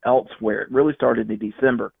going elsewhere. It really started in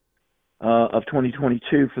December of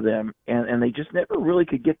 2022 for them. And they just never really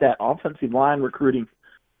could get that offensive line recruiting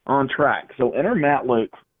on track. So enter Matt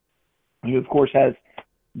Luke, who, of course, has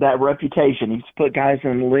that reputation. He's put guys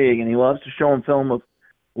in the league, and he loves to show them film of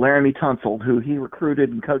Laramie Tunsil, who he recruited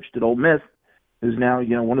and coached at Ole Miss, who's now,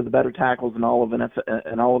 one of the better tackles in all of the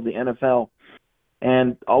NFL.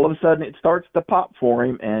 And all of a sudden it starts to pop for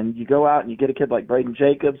him, and you go out and you get a kid like Braden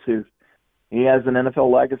Jacobs, who he has an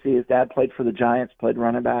NFL legacy. His dad played for the Giants, played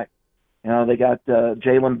running back. They got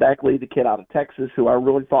Jalen Beckley, the kid out of Texas, who I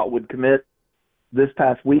really thought would commit this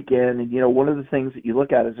past weekend. And, one of the things that you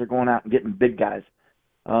look at is they're going out and getting big guys.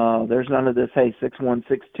 There's none of this, hey, 6'1",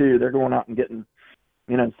 6'2". They're going out and getting,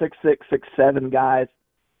 6'6", 6'7" guys.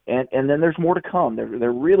 And then there's more to come.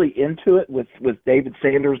 They're really into it with David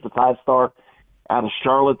Sanders, the 5-star out of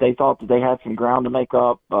Charlotte. They thought that they had some ground to make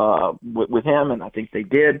up with him, and I think they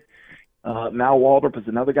did. Mal Waldrop is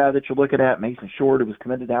another guy that you're looking at. Mason Short, who was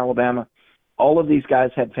committed to Alabama. All of these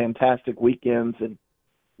guys had fantastic weekends, and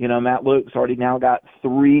Matt Luke's already now got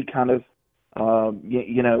 3 kind of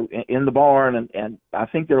in the barn, and I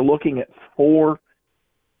think they're looking at 4,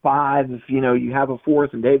 5. If you have a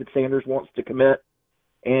 4th and David Sanders wants to commit,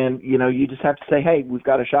 and you just have to say, hey, we've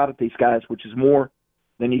got a shot at these guys, which is more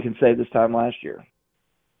than you can say this time last year.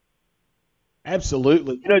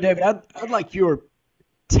 Absolutely. David, I'd like your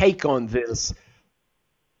take on this.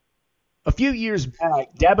 A few years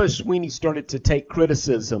back, Dabo Swinney started to take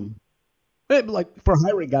criticism, like for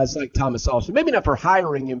hiring guys like Thomas Austin. Maybe not for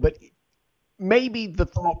hiring him, but maybe the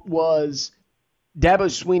thought was Dabo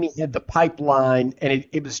Swinney had the pipeline, and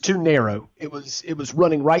it was too narrow. It was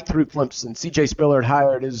running right through Clemson. C.J. Spiller had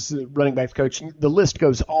hired as running backs coach. The list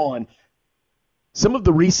goes on. Some of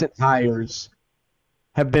the recent hires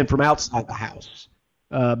have been from outside the house.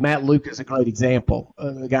 Matt Luke is a great example,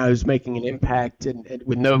 a guy who's making an impact and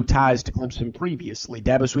with no ties to Clemson previously.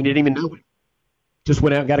 Dabo Swinney didn't even know him. Just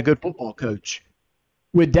went out and got a good football coach.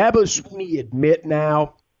 Would Dabo Swinney admit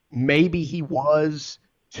now maybe he was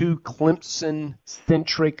too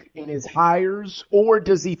Clemson-centric in his hires, or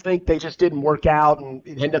does he think they just didn't work out and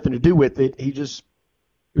it had nothing to do with it? It was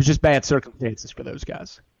just bad circumstances for those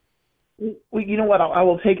guys. Well, you know what? I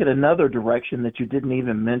will take it another direction that you didn't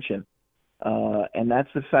even mention, and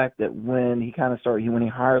that's the fact that when he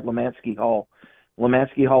hired Lemansky Hall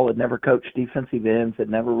had never coached defensive ends, had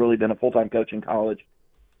never really been a full-time coach in college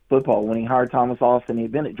football. When he hired Thomas Austin,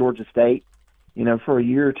 he'd been at Georgia State, for a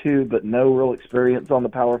year or two, but no real experience on the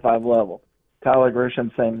Power 5 level. Tyler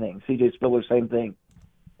Grisham, same thing. C.J. Spiller, same thing.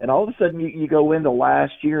 And all of a sudden you go into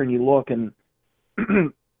last year and you look and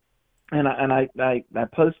and I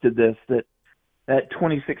posted this, that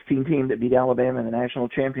 2016 team that beat Alabama in the national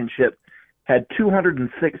championship had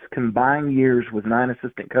 206 combined years with 9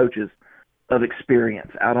 assistant coaches of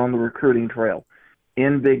experience out on the recruiting trail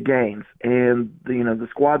in big games. And the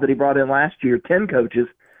squad that he brought in last year, 10 coaches,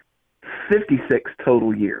 56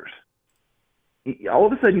 total years. All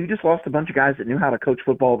of a sudden, you just lost a bunch of guys that knew how to coach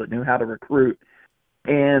football, that knew how to recruit,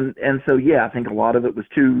 and so I think a lot of it was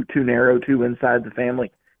too narrow, too inside the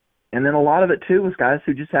family, and then a lot of it too was guys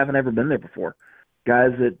who just haven't ever been there before,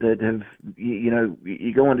 guys that have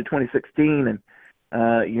you go into 2016 and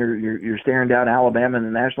you're staring down Alabama in the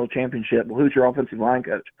national championship. Well, who's your offensive line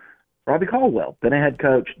coach? Robbie Caldwell, been a head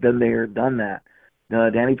coach, been there, done that.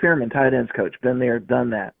 Danny Pearman, tight ends coach, been there, done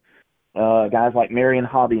that. Guys like Marion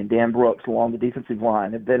Hobby and Dan Brooks along the defensive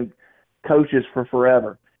line have been coaches for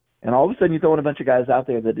forever. And all of a sudden you throw in a bunch of guys out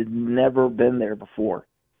there that had never been there before.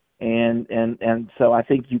 And so I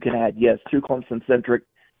think you can add, yes, too Clemson-centric,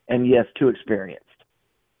 and yes, too experienced.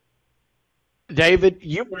 David,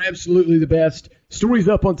 you were absolutely the best. Stories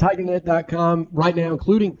up on TigerNet.com right now,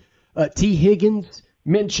 including T. Higgins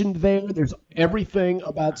mentioned there. There's everything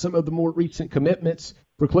about some of the more recent commitments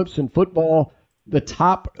for Clemson football. The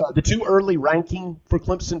too early ranking for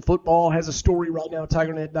Clemson football has a story right now at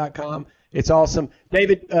TigerNet.com. It's awesome.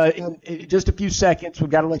 David, in just a few seconds, we've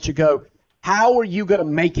got to let you go. How are you going to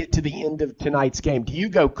make it to the end of tonight's game? Do you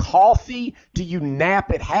go coffee? Do you nap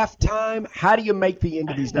at halftime? How do you make the end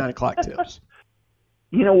of these 9 o'clock tips?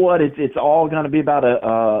 You know what? It's all going to be about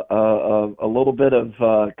a little bit of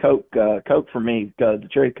Coke for me, the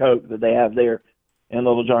cherry Coke that they have there in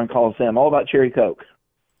Little John Coliseum. All about cherry Coke.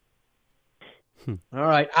 All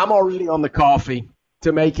right, I'm already on the coffee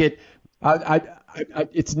to make it.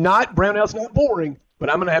 It's not Brownell's not boring, but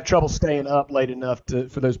I'm going to have trouble staying up late enough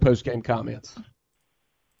for those post-game comments.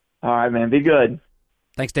 All right, man. Be good.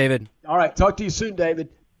 Thanks, David. All right, talk to you soon, David.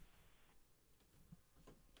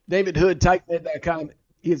 David Hood, TigerNet.com.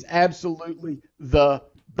 He is absolutely the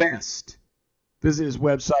best. Visit his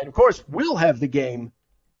website. Of course, we'll have the game.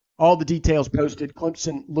 All the details posted,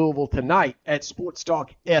 Clemson, Louisville tonight at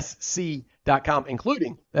SportsTalkSC.com,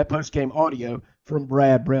 including that post-game audio from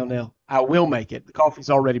Brad Brownell. I will make it. The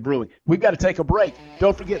coffee's already brewing. We've got to take a break.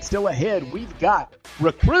 Don't forget, still ahead, we've got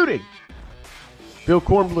recruiting. Bill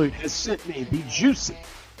Kornblut has sent me the juicy,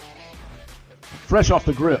 fresh off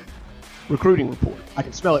the grill, recruiting report. I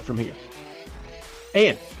can smell it from here.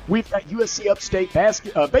 And we've got USC Upstate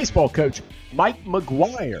baseball coach Mike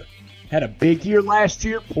McGuire. Had a big year last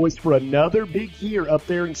year, poised for another big year up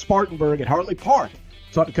there in Spartanburg at Hartley Park.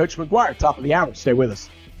 Talk to Coach McGuire, top of the hour. Stay with us.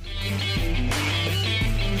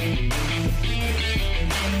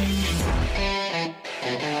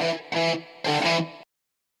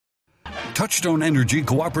 Touchstone Energy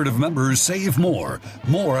Cooperative members save more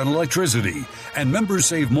on electricity, and members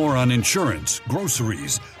save more on insurance,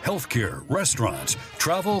 groceries, healthcare, restaurants,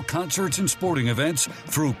 travel, concerts, and sporting events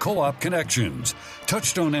through Co-op Connections.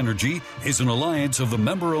 Touchstone Energy is an alliance of the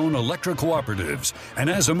member-owned electric cooperatives, and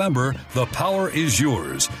as a member, the power is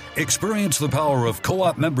yours. Experience the power of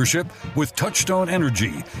Co-op membership with Touchstone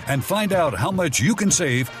Energy and find out how much you can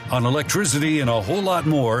save on electricity and a whole lot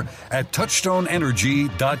more at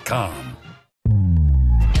touchstoneenergy.com.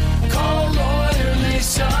 Call Lawyer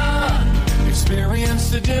Lisa. Experience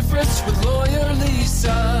the difference with Lawyer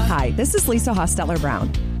Lisa. Hi, this is Lisa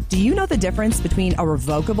Hosteller-Brown. Do you know the difference between a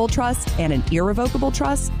revocable trust and an irrevocable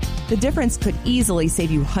trust? The difference could easily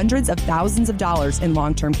save you hundreds of thousands of dollars in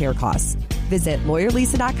long-term care costs. Visit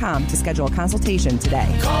lawyerlisa.com to schedule a consultation today.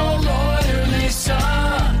 Call Lawyer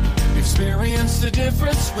Lisa. Experience the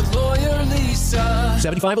difference with Lawyer Lisa.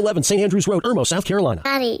 7511 St. Andrews Road, Irmo, South Carolina.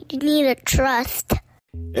 Daddy, you need a trust.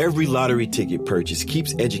 Every lottery ticket purchase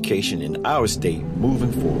keeps education in our state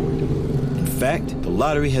moving forward. In fact, the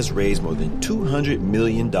lottery has raised more than $200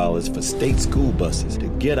 million for state school buses to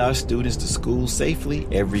get our students to school safely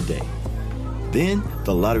every day. Then,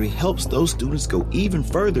 the lottery helps those students go even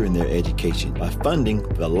further in their education by funding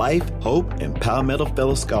the Life, Hope, and Palmetto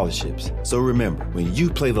Fellow Scholarships. So remember, when you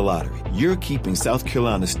play the lottery, you're keeping South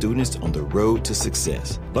Carolina students on the road to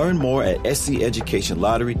success. Learn more at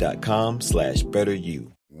sceducationlottery.com/betteryou.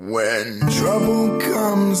 When trouble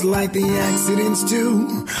comes like the accidents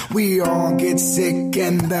do, we all get sick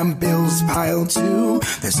and the bills pile too.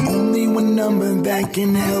 There's only one number that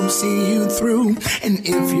can help see you through. And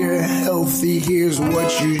if you're healthy, here's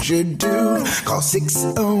what you should do. Call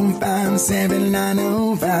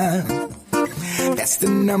 605-7905. That's the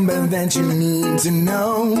number that you need to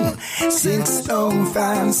know.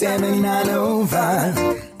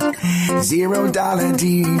 605-7905. $0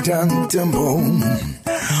 deductible.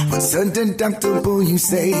 What's a deductible, you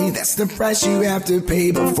say? That's the price you have to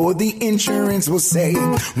pay before the insurance will say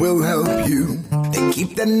we'll help you. They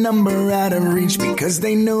keep that number out of reach because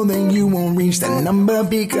they know that you won't reach that number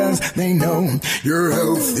because they know you're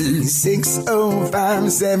healthy.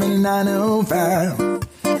 605-7905.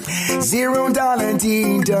 $0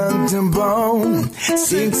 deductible.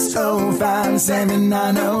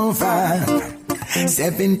 605-7905.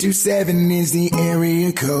 727 is the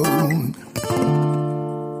area code.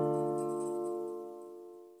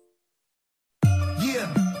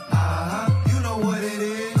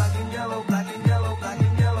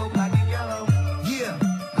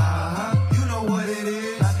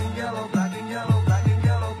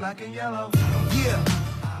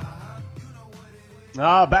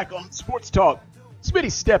 Back on Sports Talk.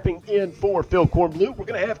 Smitty stepping in for Phil Kornblut. We're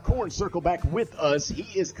going to have Korn circle back with us. He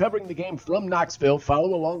is covering the game from Knoxville.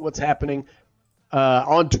 Follow along what's happening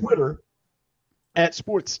on Twitter at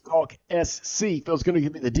Sports Talk SC. Phil's going to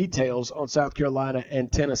give me the details on South Carolina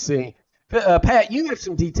and Tennessee. Pat, you have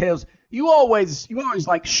some details. You always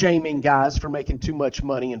like shaming guys for making too much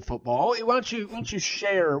money in football. Why don't you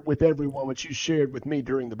share with everyone what you shared with me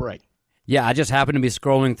during the break? Yeah, I just happened to be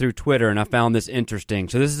scrolling through Twitter, and I found this interesting.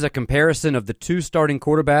 So this is a comparison of the 2 starting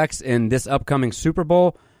quarterbacks in this upcoming Super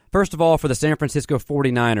Bowl. First of all, for the San Francisco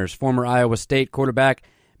 49ers, former Iowa State quarterback,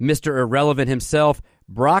 Mr. Irrelevant himself,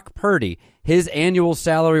 Brock Purdy, his annual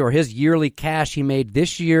salary or his yearly cash he made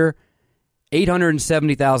this year,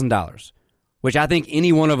 $870,000, which I think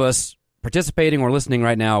any one of us participating or listening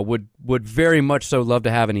right now would very much so love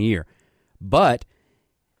to have in a year. But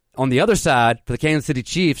on the other side, for the Kansas City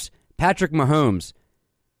Chiefs, Patrick Mahomes,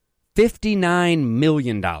 $59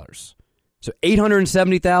 million. So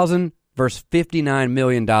 $870,000 versus $59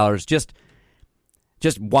 million.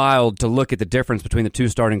 Just wild to look at the difference between the 2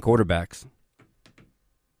 starting quarterbacks.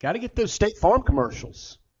 Got to get those State Farm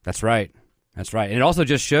commercials. That's right. And it also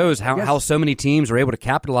just shows how so many teams are able to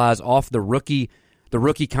capitalize off the rookie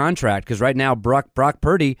contract, because right now Brock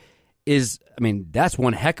Purdy is, that's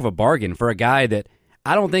one heck of a bargain for a guy that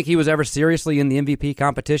I don't think he was ever seriously in the MVP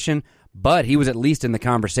competition, but he was at least in the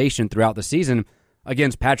conversation throughout the season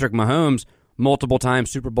against Patrick Mahomes, multiple-time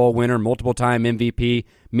Super Bowl winner, multiple-time MVP,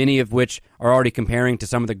 many of which are already comparing to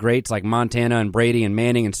some of the greats like Montana and Brady and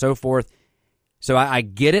Manning and so forth. So I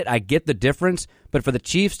get it. I get the difference. But for the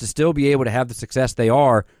Chiefs to still be able to have the success they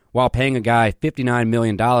are while paying a guy $59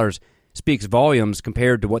 million speaks volumes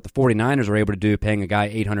compared to what the 49ers are able to do paying a guy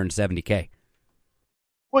 $870K.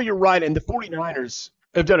 Well, you're right. And the 49ers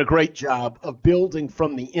have done a great job of building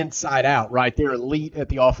from the inside out, right? They're elite at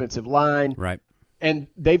the offensive line. Right. And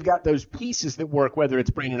they've got those pieces that work, whether it's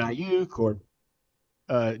Brandon Ayuk or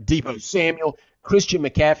Deebo Samuel, Christian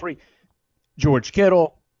McCaffrey, George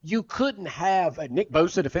Kittle. You couldn't have Nick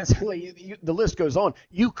Bosa defensively. The list goes on.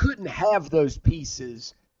 You couldn't have those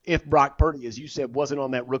pieces if Brock Purdy, as you said, wasn't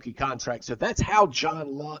on that rookie contract. So that's how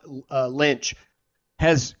John Lynch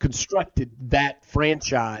has constructed that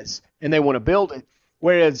franchise, and they want to build it.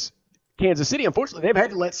 Whereas Kansas City, unfortunately, they've had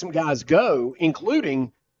to let some guys go,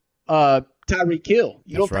 including Tyreek Hill.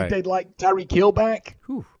 You don't think they'd like Tyreek Hill back?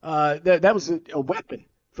 That was a weapon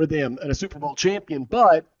for them and a Super Bowl champion,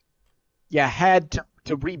 but you had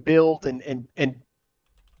to rebuild and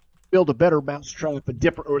build a better mousetrap,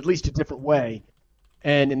 or at least a different way.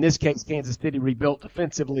 And in this case, Kansas City rebuilt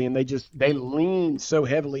defensively, and they lean so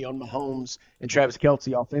heavily on Mahomes and Travis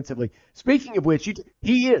Kelce offensively. Speaking of which,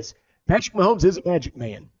 Patrick Mahomes is a magic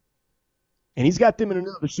man, and he's got them in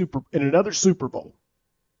another Super Bowl.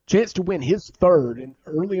 Chance to win his 3rd and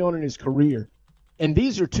early on in his career. And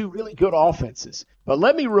these are 2 really good offenses. But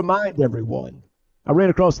let me remind everyone, I ran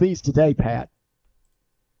across these today, Pat.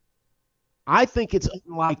 I think it's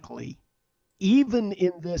unlikely, even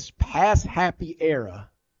in this pass-happy era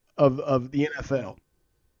of the NFL,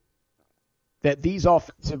 that these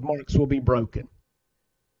offensive marks will be broken.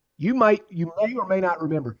 You may or may not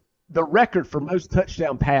remember the record for most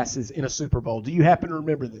touchdown passes in a Super Bowl. Do you happen to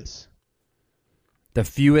remember this? The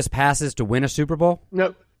fewest passes to win a Super Bowl?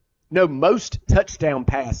 No, most touchdown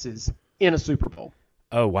passes in a Super Bowl.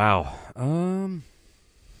 Oh, wow.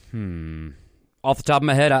 Off the top of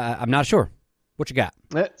my head, I'm not sure. What you got?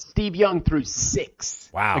 Steve Young threw 6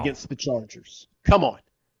 against the Chargers. Come on.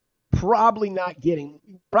 Probably not getting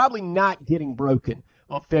broken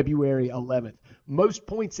on February 11th. Most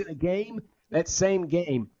points in a game, that same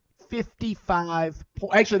game, 55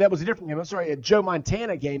 points. Actually, that was a different game. I'm sorry, a Joe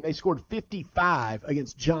Montana game. They scored 55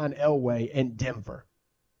 against John Elway and Denver.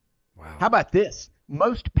 Wow. How about this?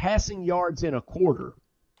 Most passing yards in a quarter.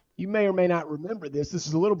 You may or may not remember this. This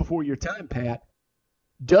is a little before your time, Pat.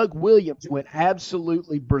 Doug Williams went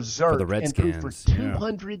absolutely berserk and threw for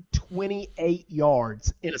 228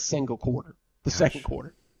 yards in a single quarter, second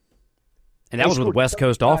quarter. And that was with West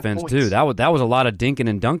Coast offense too. That was a lot of dinking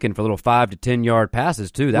and dunking for little 5 to 10 yard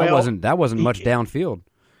passes too. That wasn't much downfield.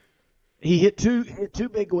 He hit two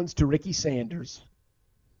big ones to Ricky Sanders,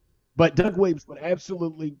 but Doug Williams went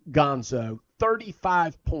absolutely gonzo.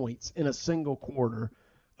 35 points in a single quarter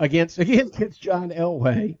against John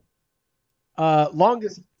Elway.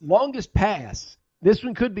 Longest pass. This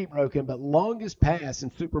one could be broken, but longest pass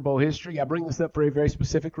in Super Bowl history. I bring this up for a very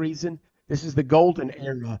specific reason. This is the golden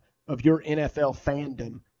era of your NFL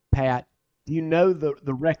fandom, Pat. Do you know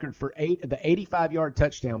the record for the 85-yard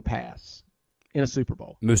touchdown pass in a Super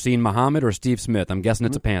Bowl? Muhsin Muhammad or Steve Smith? I'm guessing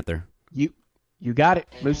it's a Panther. You got it.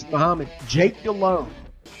 Muhsin Muhammad. Jake Delhomme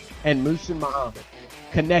and Muhsin Muhammad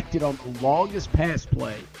connected on the longest pass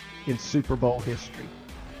play in Super Bowl history.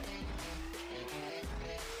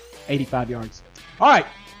 85 yards. All right.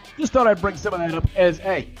 Just thought I'd bring some of that up as,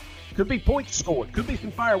 Could be points scored. Could be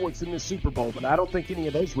some fireworks in this Super Bowl, but I don't think any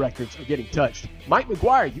of those records are getting touched. Mike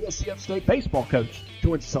McGuire, USC Upstate baseball coach,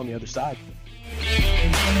 joins us on the other side.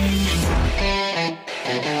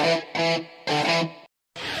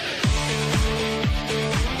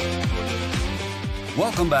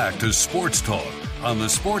 Welcome back to Sports Talk on the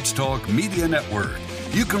Sports Talk Media Network.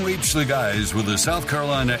 You can reach the guys with the South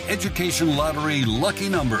Carolina Education Lottery lucky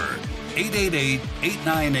number,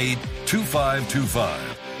 888-898-2525.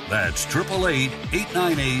 That's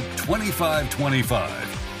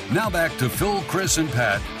 888-898-2525. Now back to Phil, Chris, and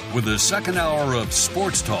Pat with the second hour of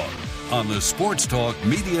Sports Talk on the Sports Talk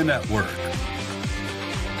Media Network.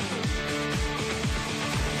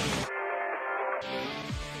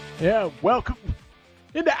 Yeah, welcome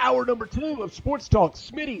into hour number 2 of Sports Talk.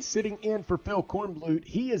 Smitty sitting in for Phil Kornblut.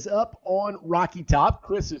 He is up on Rocky Top.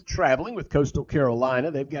 Chris is traveling with Coastal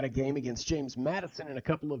Carolina. They've got a game against James Madison in a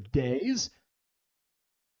couple of days.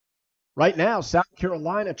 Right now, South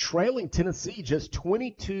Carolina trailing Tennessee just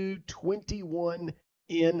 22-21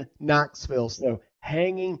 in Knoxville. So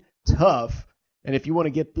hanging tough. And if you want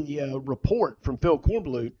to get the report from Phil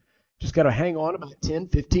Kornblut, just got to hang on about 10,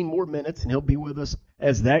 15 more minutes, and he'll be with us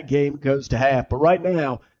as that game goes to half. But right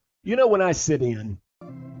now, you know, when I sit in,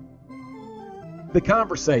 the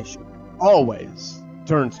conversation always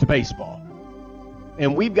turns to baseball.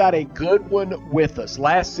 And we've got a good one with us.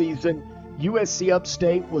 Last season, USC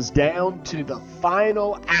Upstate was down to the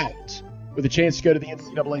final out with a chance to go to the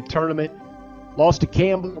NCAA tournament. Lost to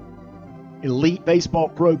Campbell, elite baseball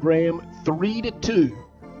program, 3-2.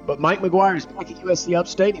 But Mike McGuire is back at USC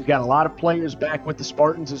Upstate. He's got a lot of players back with the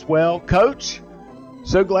Spartans as well. Coach,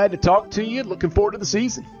 so glad to talk to you. Looking forward to the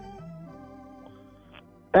season.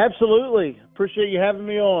 Absolutely. Appreciate you having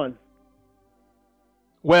me on.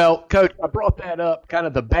 Well, Coach, I brought that up, kind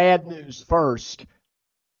of the bad news first.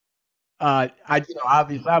 Obviously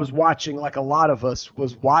I was watching, like a lot of us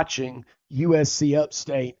was watching, USC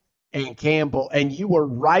Upstate and Campbell, and you were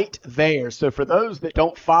right there. So for those that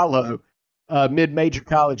don't follow mid-major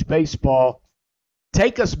college baseball,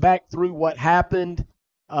 take us back through what happened,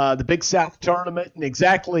 the Big South tournament, and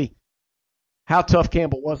exactly how tough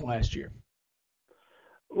Campbell was last year.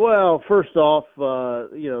 Well, first off,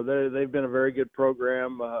 they've been a very good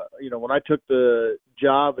program. When I took the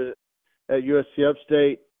job at USC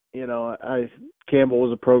Upstate, Campbell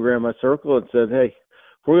was a program I circled and said, hey,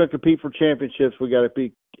 if we're going to compete for championships, we got to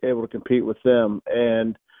be able to compete with them.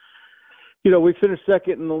 And, we finished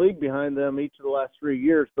second in the league behind them each of the last 3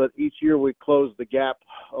 years, but each year we closed the gap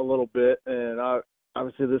a little bit. And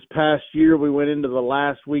obviously this past year we went into the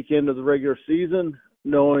last weekend of the regular season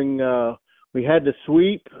knowing we had to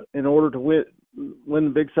sweep in order to win the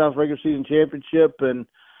Big South regular season championship. And,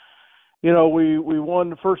 we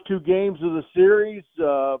won the first 2 games of the series,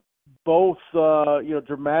 both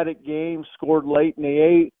dramatic games, scored late in the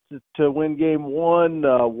 8th to win game 1,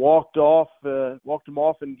 walked them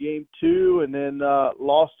off in game 2, and then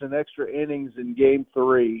lost in extra innings in game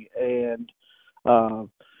 3. And,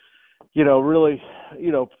 really,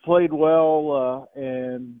 played well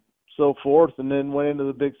and so forth, and then went into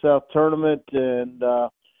the Big South tournament and,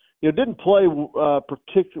 didn't play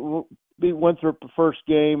particularly. Went through the first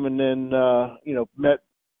game and then, met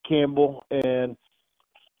Campbell and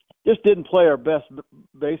just didn't play our best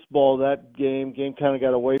baseball that game. Game kind of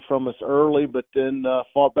got away from us early, but then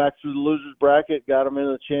fought back through the losers bracket, got them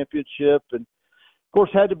into the championship, and, of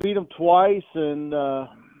course, had to beat them twice. And,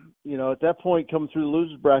 at that point, coming through the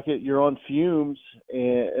losers bracket, you're on fumes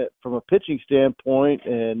from a pitching standpoint.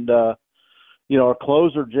 And, our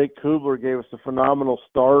closer, Jake Kubler, gave us a phenomenal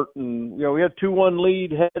start. And, we had 2-1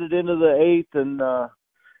 lead headed into the 8th and,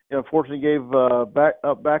 unfortunately gave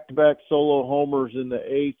back-to-back solo homers in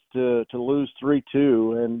the 8th to lose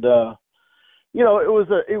 3-2. And, it was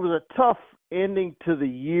a tough ending to the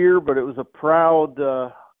year, but it was a proud,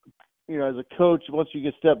 as a coach, once you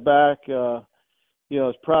get step back, I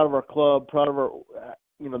was proud of our club, proud of our,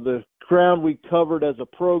 the ground we covered as a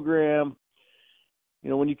program.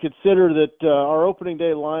 When you consider that our opening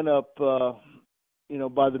day lineup,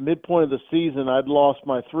 by the midpoint of the season, I'd lost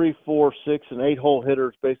my 3, 4, 6, and 8-hole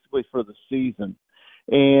hitters basically for the season.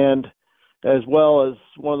 And as well as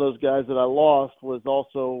one of those guys that I lost was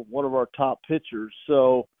also one of our top pitchers.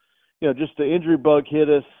 So, just the injury bug hit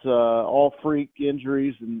us, all freak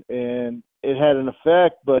injuries, and it had an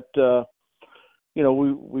effect. But,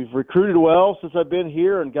 we've recruited well since I've been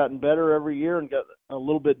here and gotten better every year and got a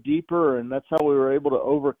little bit deeper. And that's how we were able to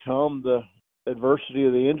overcome the adversity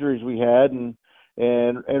of the injuries we had and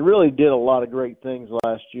really did a lot of great things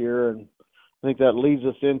last year. And I think that leads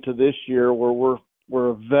us into this year where we're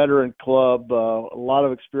a veteran club, a lot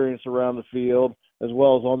of experience around the field, as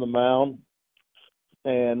well as on the mound,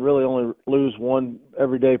 and really only lose one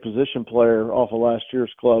everyday position player off of last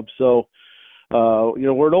year's club. So,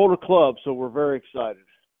 we're an older club, so we're very excited.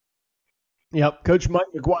 Yep. Coach Mike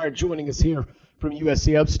McGuire joining us here from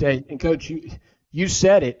USC Upstate. And, Coach, you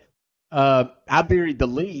said it. I buried the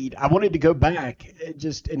lead. I wanted to go back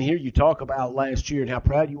and hear you talk about last year and how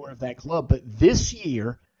proud you were of that club. But this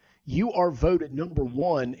year, you are voted number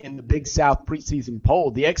 1 in the Big South preseason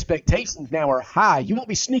poll. The expectations now are high. You won't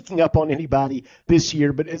be sneaking up on anybody this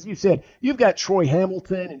year. But as you said, you've got Troy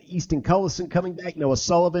Hamilton and Easton Cullison coming back, Noah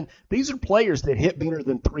Sullivan. These are players that hit better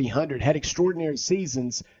than 300, had extraordinary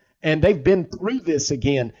seasons, and they've been through this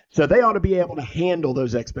again. So they ought to be able to handle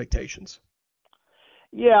those expectations.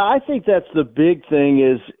 Yeah, I think that's the big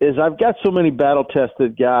thing is I've got so many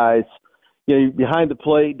battle-tested guys. Behind the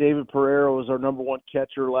plate, David Pereira was our number 1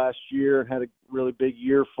 catcher last year and had a really big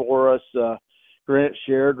year for us. Grant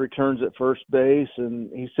Sherrod returns at first base,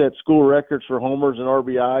 and he set school records for homers and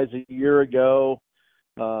RBIs a year ago.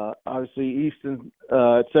 Obviously, Easton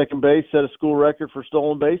at second base set a school record for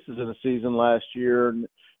stolen bases in a season last year. And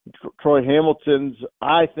Troy Hamilton's,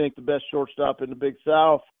 I think, the best shortstop in the Big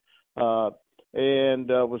South. And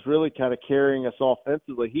was really kind of carrying us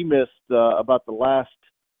offensively. He missed about the last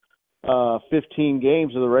 15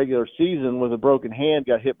 games of the regular season with a broken hand,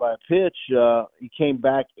 got hit by a pitch. He came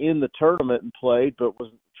back in the tournament and played, but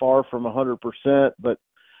was far from 100%. But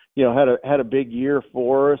had a big year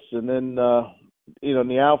for us. And then in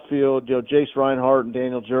the outfield, Jace Reinhardt and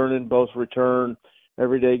Daniel Jernan both return,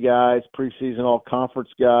 everyday guys, preseason all-conference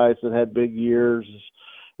guys that had big years,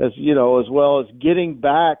 as well as getting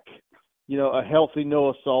back. A healthy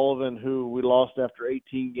Noah Sullivan, who we lost after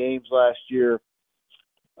 18 games last year.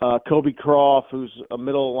 Kobe Croft, who's a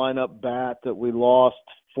middle lineup bat that we lost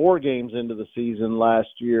 4 games into the season last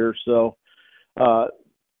year. So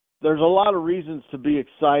there's a lot of reasons to be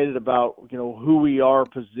excited about, who we are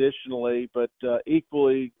positionally, but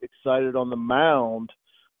equally excited on the mound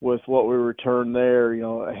with what we return there.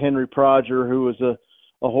 Henry Prodger, who was a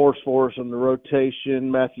horse for us in the rotation.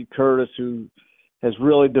 Matthew Curtis, who has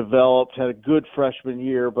really developed, had a good freshman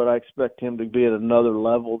year, but I expect him to be at another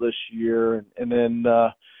level this year. And then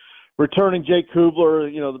returning Jake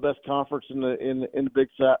Kubler, the best conference in the Big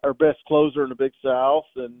South, or best closer in the Big South,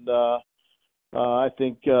 and I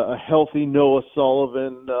think a healthy Noah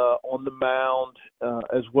Sullivan on the mound,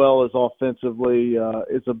 as well as offensively,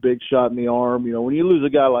 is a big shot in the arm. When you lose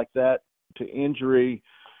a guy like that to injury,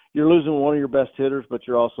 you're losing one of your best hitters, but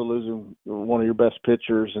you're also losing one of your best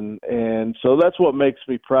pitchers. And so that's what makes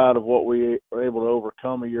me proud of what we were able to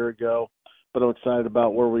overcome a year ago. But I'm excited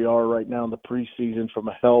about where we are right now in the preseason from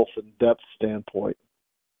a health and depth standpoint.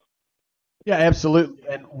 Yeah, absolutely.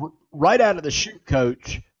 And right out of the chute,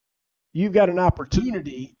 Coach, you've got an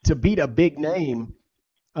opportunity to beat a big name.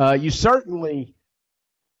 You certainly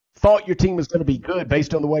thought your team was going to be good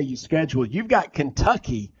based on the way you scheduled. You've got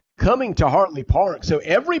Kentucky coming to Hartley Park. So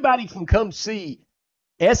everybody can come see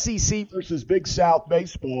SEC versus Big South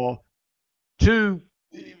baseball, 2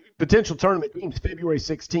 potential tournament games February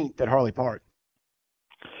 16th at Hartley Park.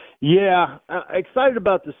 Yeah, excited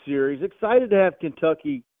about the series. Excited to have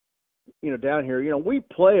Kentucky, down here. We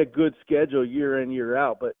play a good schedule year in, year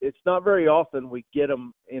out, but it's not very often we get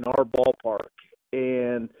them in our ballpark.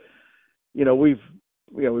 And,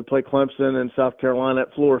 we play Clemson and South Carolina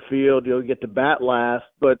at Fluor Field. You get to bat last,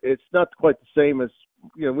 but it's not quite the same as,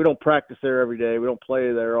 we don't practice there every day. We don't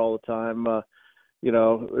play there all the time. It's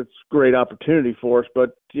a great opportunity for us.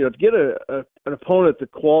 But, to get an opponent the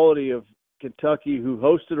quality of Kentucky, who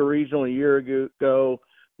hosted a regional a year ago,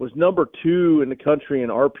 was number 2 in the country in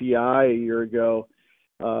RPI a year ago,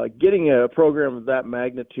 getting a program of that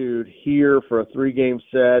magnitude here for a 3-game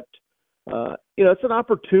set, it's an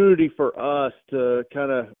opportunity for us to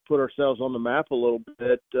kind of put ourselves on the map a little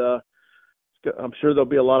bit. I'm sure there'll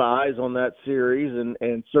be a lot of eyes on that series,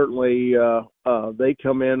 and certainly they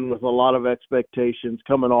come in with a lot of expectations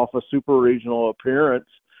coming off a super regional appearance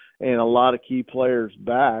and a lot of key players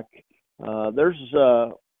back. There's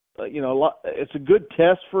a lot. It's a good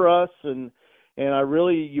test for us, and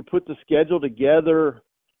you put the schedule together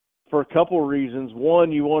for a couple of reasons.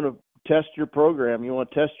 One, you want to test your program. You want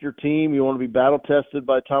to test your team. You want to be battle tested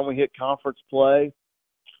by the time we hit conference play.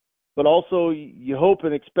 But also, you hope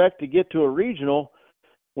and expect to get to a regional.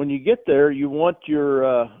 When you get there, you want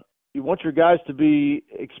your guys to be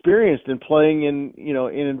experienced in playing in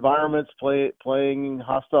environments, playing in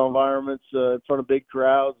hostile environments in front of big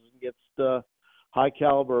crowds against high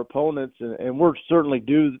caliber opponents, and we're certainly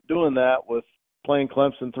doing that with playing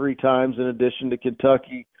Clemson 3 times in addition to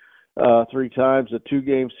Kentucky 3 times, a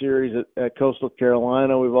 2-game series at Coastal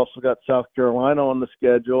Carolina. We've also got South Carolina on the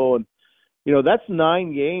schedule. And, that's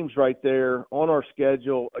 9 games right there on our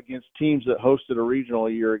schedule against teams that hosted a regional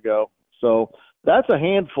a year ago. So that's a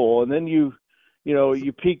handful. And then you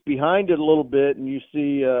peek behind it a little bit and you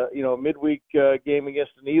see, a midweek game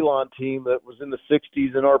against an Elon team that was in the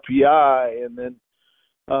 60s in RPI. And then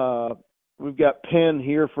we've got Penn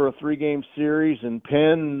here for a 3-game series, and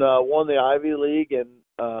Penn won the Ivy League and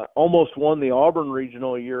almost won the Auburn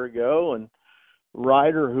regional a year ago. And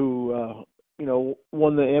Ryder, who,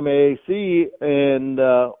 won the MAAC and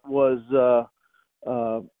was,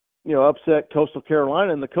 upset Coastal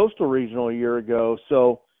Carolina in the Coastal Regional a year ago.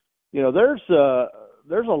 So, there's a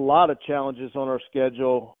lot of challenges on our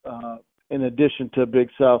schedule in addition to Big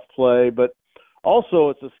South play, but also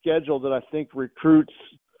it's a schedule that I think recruits,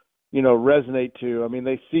 resonate to. I mean,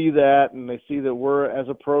 they see that and they see that we're, as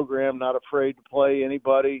a program, not afraid to play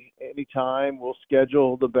anybody, anytime. We'll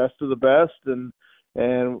schedule the best of the best, and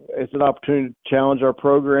it's an opportunity to challenge our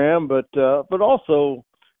program, but also,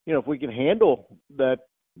 if we can handle that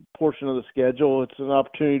portion of the schedule, it's an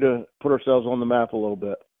opportunity to put ourselves on the map a little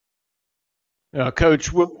bit.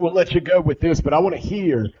 Coach, we'll let you go with this, but I want to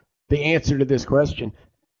hear the answer to this question.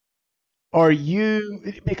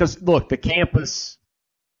 Because look, the campus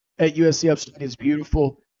at USC Upstate is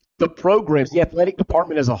beautiful. The programs, the athletic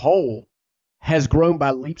department as a whole, has grown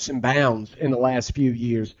by leaps and bounds in the last few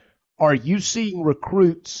years. Are you seeing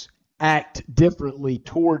recruits act differently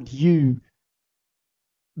toward you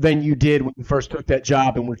than you did when you first took that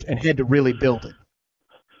job and had to really build it?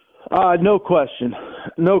 No question.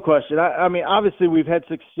 No question. I mean, obviously we've had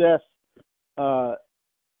success on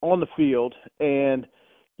the field, and,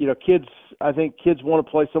 I think kids want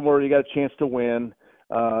to play somewhere where you got a chance to win.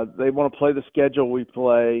 They want to play the schedule we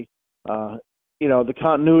play. The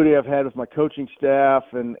continuity I've had with my coaching staff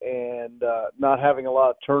and not having a lot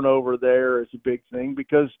of turnover there is a big thing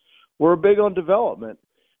because we're big on development.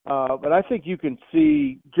 But I think you can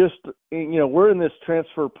see we're in this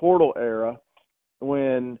transfer portal era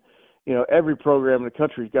when, every program in the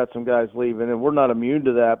country's got some guys leaving, and we're not immune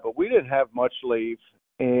to that, but we didn't have much leave.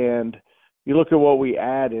 And you look at what we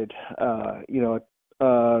added,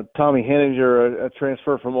 Tommy Henninger, a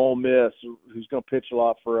transfer from Ole Miss, who's going to pitch a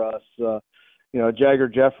lot for us. Jagger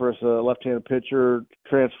Jeffress, a left-handed pitcher,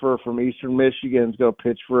 transfer from Eastern Michigan, is going to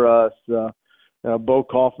pitch for us. Bo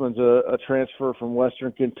Kaufman's a transfer from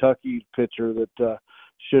Western Kentucky pitcher that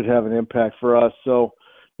should have an impact for us. So,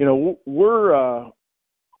 we're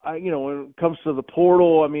when it comes to the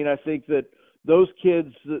portal, I mean, I think that those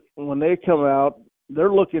kids, when they come out,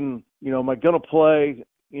 they're looking, am I going to play?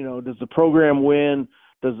 Does the program win?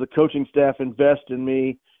 Does the coaching staff invest in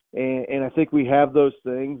me? And I think we have those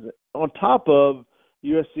things on top of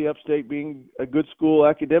USC Upstate being a good school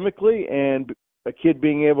academically and a kid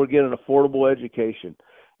being able to get an affordable education.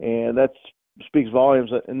 And that speaks volumes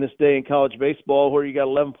in this day in college baseball where you got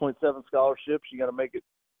 11.7 scholarships. You got to make it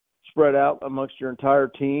spread out amongst your entire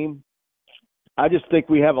team. I just think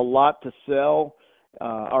we have a lot to sell.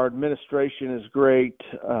 Our administration is great.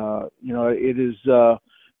 It is,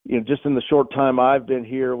 just in the short time I've been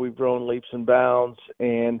here, we've grown leaps and bounds.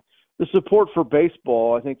 And the support for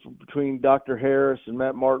baseball, I think between Dr. Harris and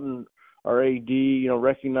Matt Martin, our AD,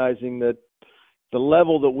 recognizing that the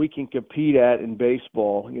level that we can compete at in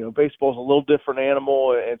baseball, baseball is a little different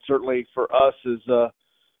animal. And certainly for us as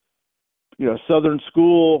Southern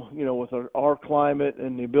school, with our climate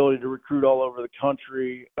and the ability to recruit all over the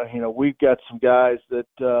country, we've got some guys that,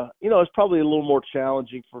 it's probably a little more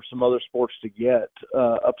challenging for some other sports to get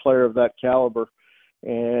a player of that caliber.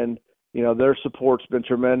 And, their support's been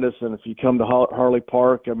tremendous. And if you come to Harley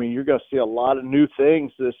Park, I mean, you're going to see a lot of new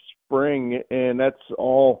things this spring. And that's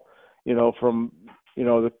all, from,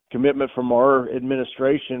 the commitment from our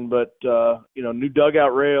administration, but, new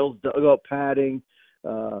dugout rails, dugout padding,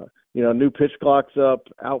 new pitch clocks up,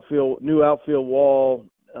 new outfield wall,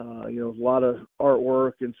 a lot of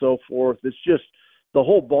artwork and so forth. It's just the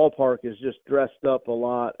whole ballpark is just dressed up a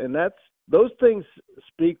lot, and those things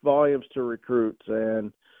speak volumes to recruits.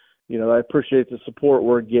 And I appreciate the support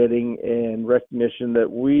we're getting and recognition that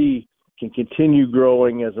we can continue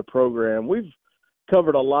growing as a program. We've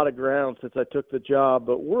covered a lot of ground since I took the job,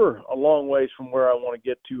 but we're a long ways from where I want to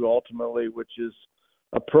get to ultimately, which is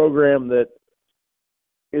a program that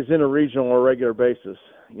is in a regional or regular basis.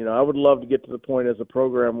 I would love to get to the point as a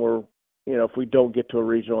program where, if we don't get to a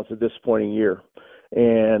regional, it's a disappointing year.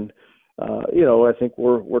 And, I think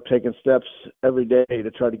we're taking steps every day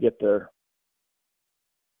to try to get there.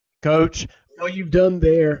 Coach, what you've done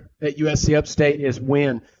there at USC Upstate is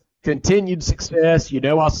win continued success.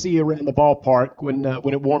 I'll see you around the ballpark when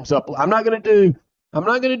it warms up. I'm not going to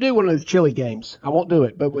do one of those chilly games. I won't do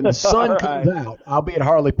it. But when the sun comes out, I'll be at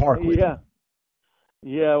Harley Park with you.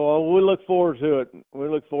 Yeah, well, we look forward to it.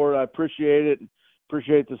 I appreciate it.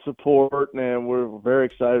 Appreciate the support, and we're very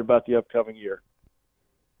excited about the upcoming year.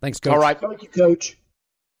 Thanks, Coach. All right. Thank you, Coach.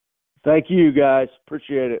 Thank you, guys.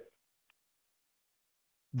 Appreciate it.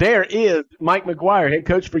 There is Mike McGuire, head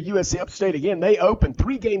coach for USC Upstate. Again, they open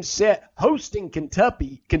 3-game set hosting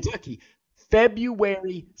Kentucky,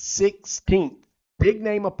 February 16th. Big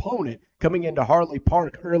name opponent coming into Harley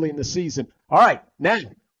Park early in the season. All right, now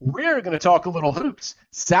we're going to talk a little hoops.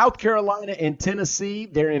 South Carolina and Tennessee,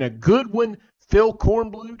 they're in a good one. Phil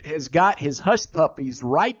Kornblut has got his hush puppies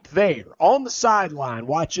right there on the sideline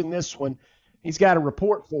watching this one. He's got a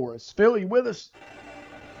report for us. Phil, are you with us?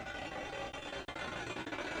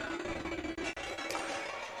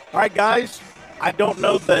 All right, guys, I don't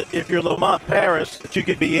know that if you're Lamont Paris that you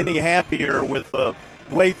could be any happier with the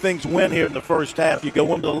way things went here in the first half. You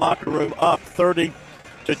go into the locker room up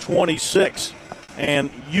 30-26.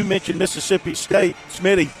 And you mentioned Mississippi State.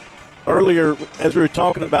 Smitty, earlier as we were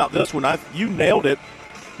talking about this one, you nailed it.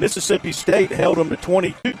 Mississippi State held them to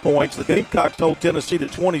 22 points. The Gamecocks held Tennessee to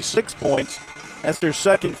 26 points. That's their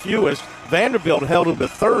second fewest. Vanderbilt held them to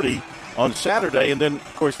 30 on Saturday, and then,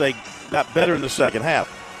 of course, they got better in the second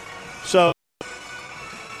half. So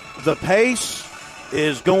the pace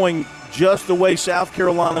is going just the way South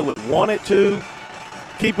Carolina would want it to,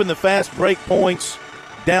 keeping the fast break points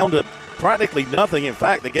down to practically nothing. In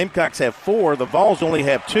fact, the Gamecocks have 4. The Vols only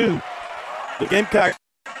have 2. The Gamecocks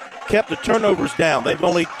kept the turnovers down. They've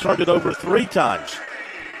only turned it over 3 times.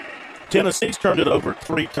 Tennessee's turned it over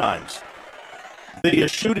 3 times. The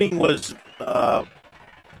shooting was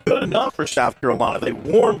good enough for South Carolina. They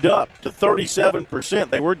warmed up to 37%.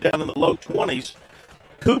 They were down in the low 20s.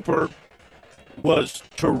 Cooper was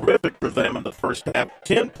terrific for them in the first half.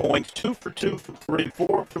 10 points, 2 for 2 from 3,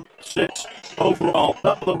 4 from 6 overall.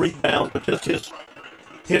 Couple of rebounds, but just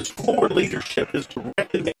his forward leadership is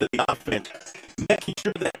directing into the offense, making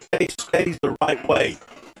sure that pace stays the right way.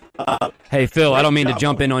 Hey, Phil, I don't mean to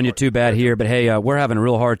jump in on you too bad here, but hey, we're having a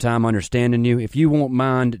real hard time understanding you. If you won't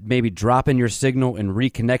mind maybe dropping your signal and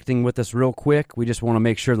reconnecting with us real quick, we just want to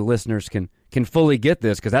make sure the listeners can fully get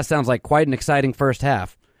this, because that sounds like quite an exciting first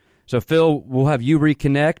half. So, Phil, we'll have you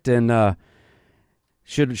reconnect, and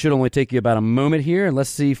should only take you about a moment here. And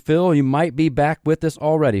let's see, Phil, you might be back with us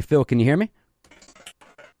already. Phil, can you hear me?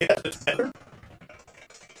 Yes, it's better.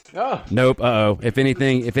 Oh. Nope. If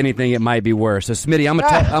anything, it might be worse. So, Smitty, I'm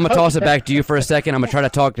gonna toss it back to you for a second. I'm gonna try to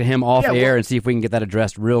talk to him off air and see if we can get that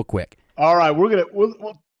addressed real quick. All right,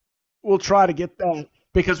 we'll try to get that,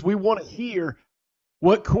 because we want to hear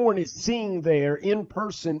what Corn is seeing there in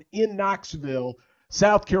person in Knoxville.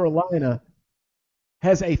 South Carolina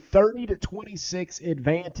has a 30-26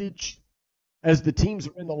 advantage as the teams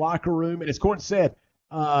are in the locker room, and as Corn said,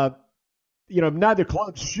 neither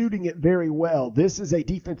club's shooting it very well. This is a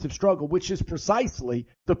defensive struggle, which is precisely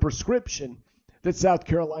the prescription that South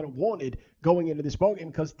Carolina wanted going into this ballgame,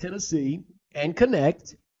 because Tennessee and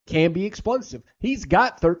Connect can be explosive. He's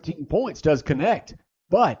got 13 points, does Connect,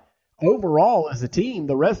 but overall as a team,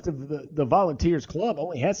 the rest of the Volunteers club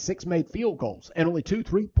only has 6 made field goals and only 2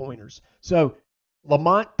 3-pointers. So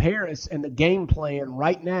Lamont Paris and the game plan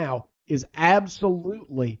right now is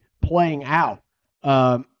absolutely playing out.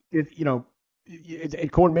 Corn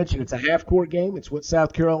mentioned it's a half-court game. It's what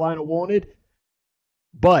South Carolina wanted.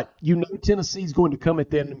 But Tennessee's going to come at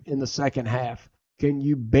them in the second half. Can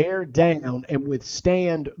you bear down and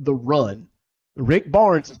withstand the run? Rick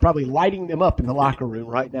Barnes is probably lighting them up in the locker room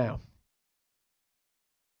right now.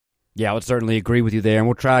 Yeah, I would certainly agree with you there. And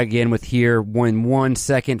we'll try again with here in 1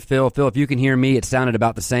 second. Phil, if you can hear me, it sounded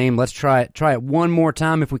about the same. Let's try it one more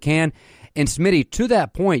time if we can. And Smitty, to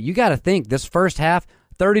that point, you got to think this first half,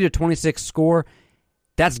 30-26 score,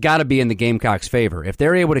 that's got to be in the Gamecocks' favor. If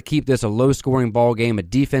they're able to keep this a low-scoring ball game, a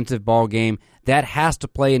defensive ball game, that has to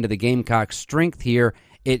play into the Gamecocks' strength here.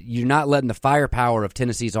 You're not letting the firepower of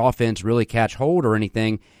Tennessee's offense really catch hold or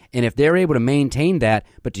anything. And if they're able to maintain that,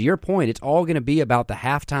 but to your point, it's all going to be about the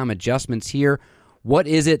halftime adjustments here. What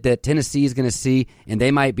is it that Tennessee is going to see, and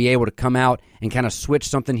they might be able to come out and kind of switch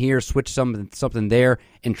something here, switch something there,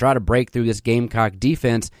 and try to break through this Gamecock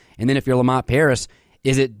defense? And then if you're Lamont Paris,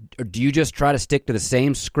 or do you just try to stick to the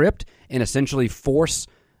same script and essentially force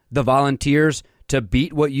the Volunteers to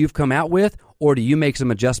beat what you've come out with, or do you make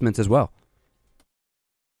some adjustments as well?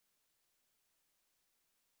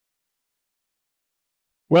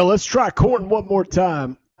 Well, let's try Corn one more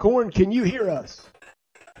time. Corn, can you hear us?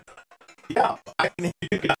 Yeah, I can hear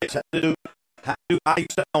you guys. How do I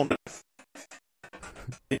sound?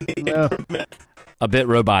 A bit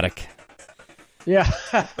robotic. Yeah.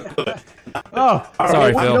 Oh,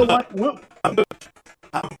 sorry, well, Phil. You know what?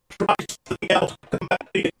 I'm trying something else. Come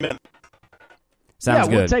back to you in a minute. Sounds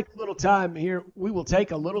good. We'll take a little time here. We will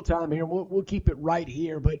take a little time here. We'll keep it right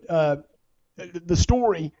here. But the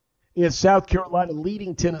story is South Carolina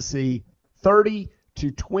leading Tennessee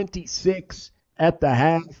 30-26 at the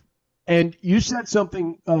half. And you said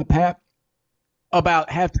something, Pat, about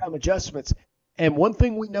halftime adjustments. And one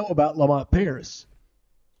thing we know about Lamont Paris,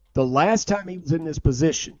 the last time he was in this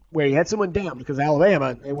position where he had someone down, because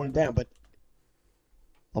Alabama, they weren't down, but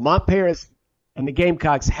Lamont Paris and the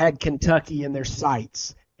Gamecocks had Kentucky in their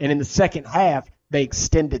sights. And in the second half, they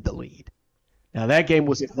extended the lead. Now, that game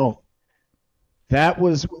was at home. That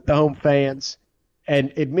was with the home fans.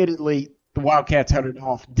 And admittedly, the Wildcats had an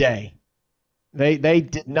off day. They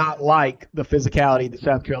did not like the physicality that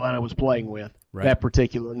South Carolina was playing with that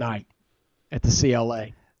particular night at the CLA.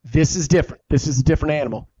 This is different. This is a different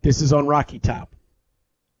animal. This is on Rocky Top.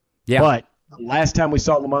 Yeah. But the last time we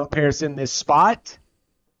saw Lamont Paris in this spot,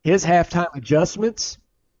 his halftime adjustments,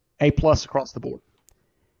 A+ across the board.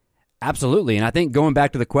 Absolutely. And I think going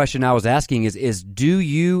back to the question I was asking is do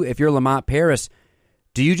you, if you're Lamont Paris,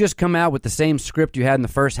 do you just come out with the same script you had in the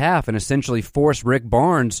first half and essentially force Rick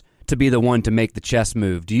Barnes to be the one to make the chess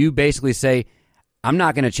move? Do you basically say, I'm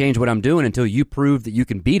not going to change what I'm doing until you prove that you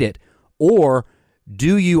can beat it? Or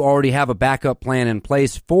do you already have a backup plan in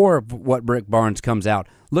place for what Rick Barnes comes out?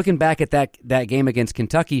 Looking back at that game against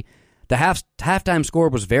Kentucky, the halftime score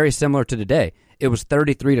was very similar to today. It was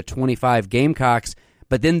 33-25 Gamecocks,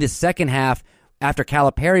 but then the second half, after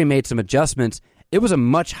Calipari made some adjustments, it was a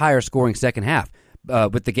much higher scoring second half,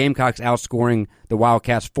 with the Gamecocks outscoring the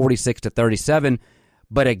Wildcats 46-37.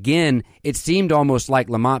 But again, it seemed almost like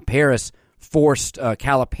Lamont Paris forced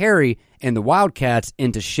Calipari and the Wildcats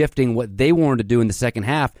into shifting what they wanted to do in the second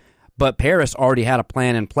half, but Paris already had a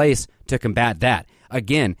plan in place to combat that.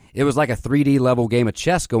 Again, it was like a 3D level game of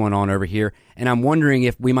chess going on over here, and I'm wondering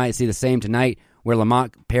if we might see the same tonight where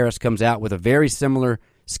Lamont Paris comes out with a very similar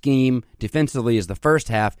scheme defensively as the first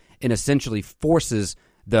half and essentially forces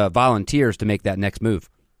the Volunteers to make that next move.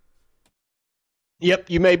 Yep,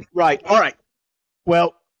 you may be right. All right.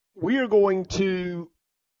 Well, we are going to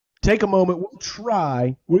take a moment.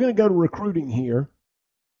 We're going to go to recruiting here,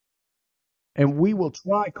 and we will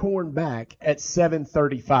try Corn back at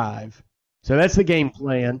 7:35. So that's the game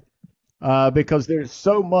plan, because there's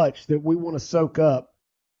so much that we want to soak up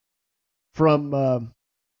from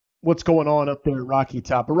what's going on up there at Rocky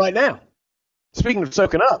Top. But right now, speaking of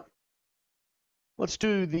soaking up, let's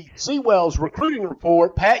do the Seawells recruiting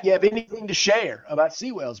report. Pat, you have anything to share about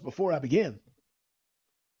Seawells before I begin?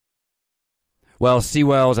 Well,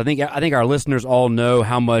 Seawells, I think our listeners all know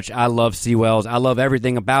how much I love Seawells. I love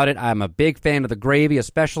everything about it. I'm a big fan of the gravy,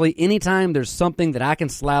 especially anytime there's something that I can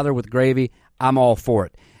slather with gravy, I'm all for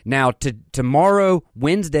it. Now, tomorrow,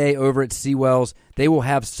 Wednesday, over at Seawells, they will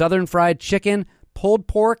have Southern fried chicken, pulled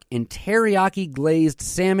pork, and teriyaki glazed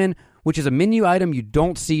salmon, which is a menu item you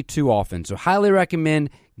don't see too often. So highly recommend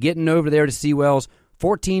getting over there to Seawells.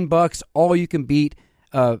 $14, all you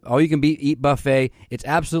can eat buffet. It's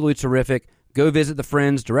absolutely terrific. Go visit the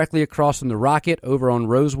friends directly across from the Rocket over on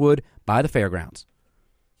Rosewood by the fairgrounds.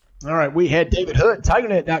 All right, we had David Hood,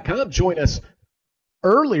 TigerNet.com, join us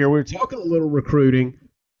earlier. We were talking a little recruiting.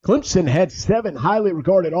 Clemson had 7 highly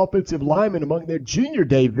regarded offensive linemen among their junior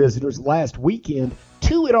day visitors last weekend.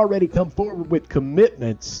 2 had already come forward with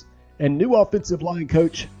commitments, and new offensive line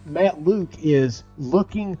coach Matt Luke is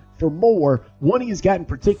looking for more. One he has gotten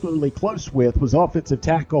particularly close with was offensive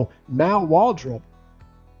tackle Mal Waldrop.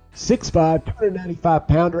 6'5",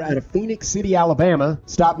 295-pounder out of Phoenix City, Alabama.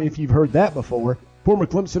 Stop me if you've heard that before. Former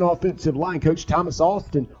Clemson offensive line coach Thomas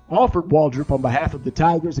Alston offered Waldrop on behalf of the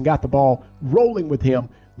Tigers and got the ball rolling with him.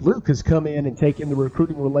 Luke has come in and taken the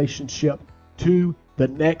recruiting relationship to the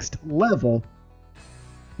next level.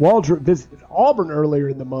 Waldrop visited Auburn earlier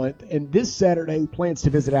in the month, and this Saturday he plans to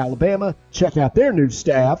visit Alabama, check out their new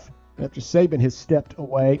staff after Saban has stepped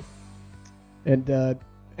away. And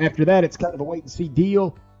after that, it's kind of a wait-and-see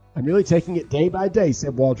deal. I'm really taking it day by day,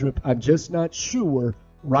 said Waldrop. I'm just not sure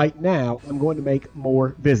right now. I'm going to make more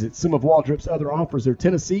visits. Some of Waldrop's other offers are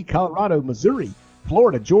Tennessee, Colorado, Missouri,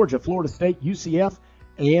 Florida, Georgia, Florida State, UCF,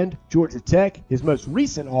 and Georgia Tech. His most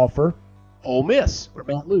recent offer, Ole Miss, where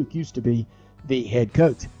Matt Luke used to be the head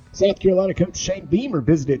coach. South Carolina coach Shane Beamer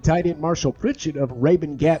visited tight end Marshall Pritchett of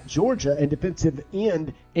Rabun Gap, Georgia, and defensive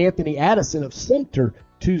end Anthony Addison of Sumter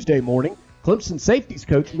Tuesday morning. Clemson safeties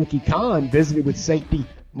coach Mickey Kahn visited with safety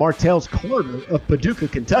Martell's Carter of Paducah,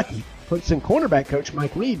 Kentucky. Clemson cornerback coach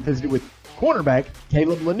Mike Reed visited with cornerback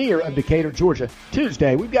Caleb Lanier of Decatur, Georgia.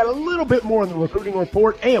 Tuesday, we've got a little bit more on the recruiting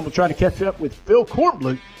report, and we'll try to catch up with Phil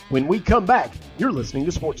Kornblut when we come back. You're listening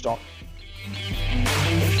to Sports Talk.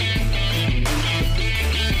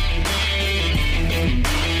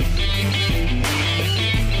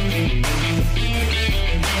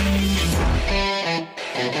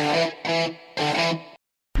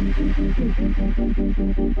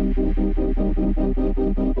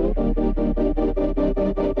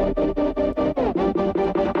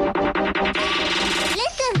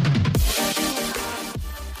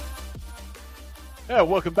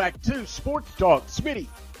 Welcome back to Sports Talk. Smitty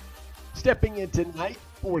stepping in tonight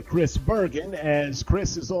for Chris Bergen as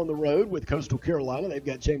Chris is on the road with Coastal Carolina. They've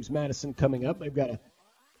got James Madison coming up. They've got to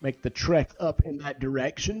make the trek up in that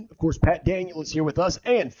direction. Of course, Pat Daniel is here with us,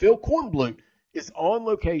 and Phil Kornblut is on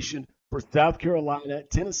location for South Carolina,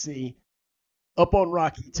 Tennessee, up on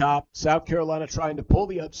Rocky Top. South Carolina trying to pull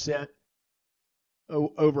the upset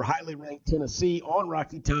over highly ranked Tennessee on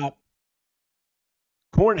Rocky Top.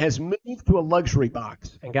 Korn has moved to a luxury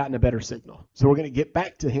box and gotten a better signal. So we're going to get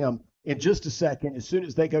back to him in just a second as soon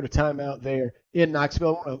as they go to timeout there in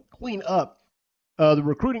Knoxville. I want to clean up the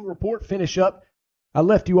recruiting report, finish up. I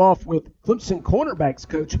left you off with Clemson cornerbacks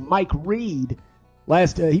coach Mike Reed.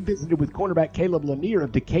 He visited with cornerback Caleb Lanier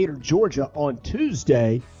of Decatur, Georgia on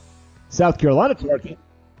Tuesday. South Carolina target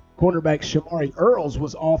cornerback Shamari Earls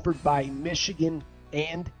was offered by Michigan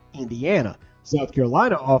and Indiana. South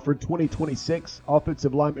Carolina offered 2026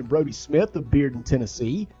 offensive lineman Brody Smith of Bearden,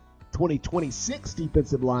 Tennessee, 2026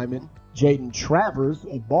 defensive lineman Jaden Travers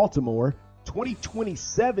of Baltimore,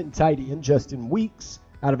 2027 tight end Justin Weeks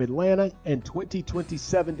out of Atlanta, and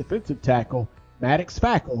 2027 defensive tackle Maddox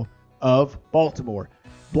Fackel of Baltimore.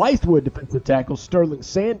 Blythewood defensive tackle Sterling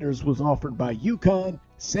Sanders was offered by UConn.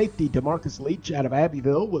 Safety DeMarcus Leach out of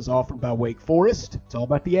Abbeville was offered by Wake Forest. It's all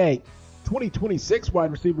about the A. 2026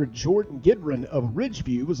 wide receiver Jordan Gidron of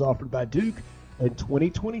Ridgeview was offered by Duke, and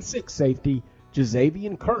 2026 safety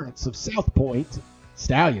Jazavian Currents of South Point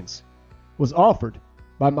Stallions was offered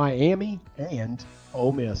by Miami and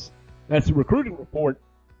Ole Miss. That's the recruiting report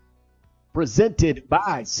presented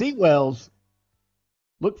by Seawells.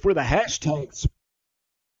 Look for the hashtags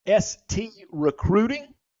STRecruiting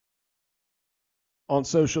on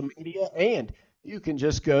social media, and you can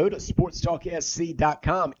just go to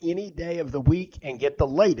sportstalksc.com any day of the week and get the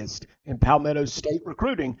latest in Palmetto State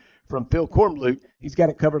recruiting from Phil Kornblut. He's got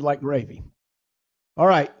it covered like gravy. All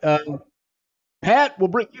right, Pat, we'll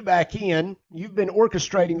bring you back in. You've been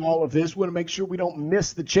orchestrating all of this. We want to make sure we don't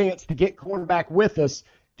miss the chance to get Korn back with us.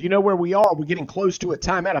 Do you know where we are? We're getting close to a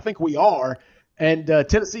timeout. I think we are. And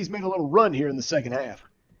Tennessee's made a little run here in the second half.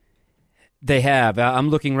 They have. I'm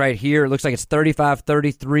looking right here. It looks like it's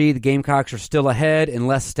 35-33. The Gamecocks are still ahead,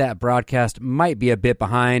 unless Stat Broadcast might be a bit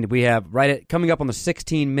behind. We have coming up on the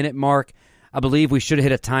 16-minute mark. I believe we should have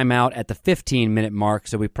hit a timeout at the 15-minute mark,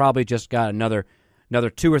 so we probably just got another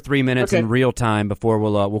 2 or 3 minutes in real time before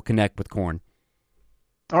we'll connect with Korn.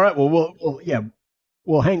 All right. Well,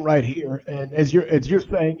 we'll hang right here. And as you're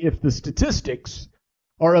saying, if the statistics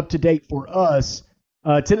are up to date for us,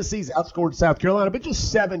 Tennessee's outscored South Carolina, but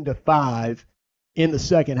just 7-5 in the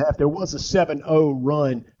second half. There was a 7-0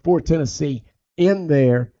 run for Tennessee in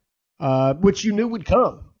there, which you knew would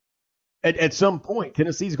come at some point.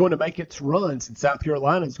 Tennessee's going to make its runs, and South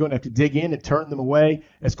Carolina is going to have to dig in and turn them away.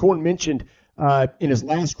 As Korn mentioned in his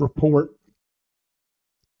last report,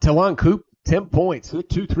 Talon Coop, 10 points, hit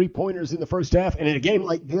 2 3-pointers in the first half. And in a game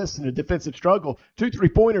like this, in a defensive struggle, 2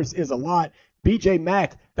 3-pointers is a lot. B.J.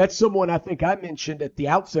 Mack, that's someone I think I mentioned at the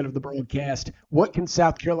outset of the broadcast. What can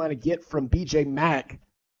South Carolina get from B.J. Mack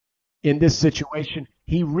in this situation?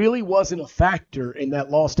 He really wasn't a factor in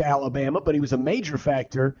that loss to Alabama, but he was a major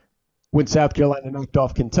factor when South Carolina knocked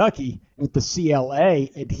off Kentucky at the CLA,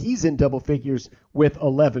 and he's in double figures with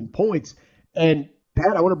 11 points. And,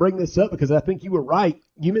 Pat, I want to bring this up because I think you were right.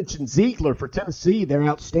 You mentioned Ziegler for Tennessee, their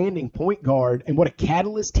outstanding point guard, and what a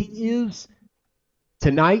catalyst he is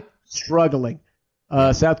tonight. Struggling.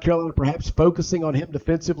 South Carolina perhaps focusing on him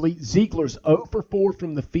defensively. Ziegler's 0 for 4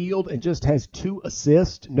 from the field and just has 2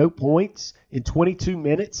 assists, no points in 22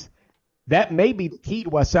 minutes. That may be the key to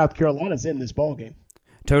why South Carolina's in this ballgame.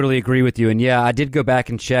 Totally agree with you. And, yeah, I did go back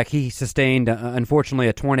and check. He sustained, unfortunately,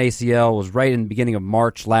 a torn ACL. It was right in the beginning of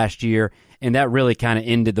March last year, and that really kind of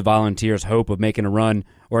ended the Volunteers' hope of making a run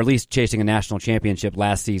or at least chasing a national championship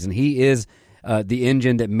last season. He is the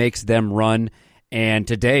engine that makes them run. And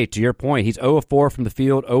today, to your point, he's 0-4 from the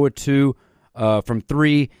field, 0-2 from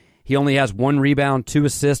 3. He only has 1 rebound, 2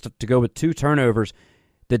 assists to go with 2 turnovers.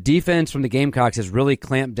 The defense from the Gamecocks has really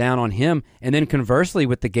clamped down on him. And then conversely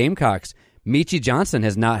with the Gamecocks, Michi Johnson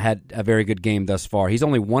has not had a very good game thus far. He's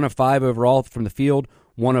only 1 of 5 overall from the field,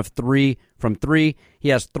 1 of 3 from 3. He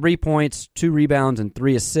has 3 points, 2 rebounds, and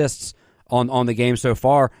 3 assists on the game so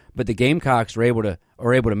far, but the Gamecocks are able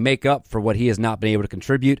to make up for what he has not been able to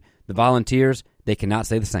contribute. The Volunteers, they cannot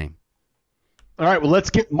say the same. All right, well, let's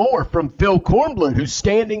get more from Phil Kornblut, who's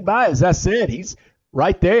standing by. As I said, he's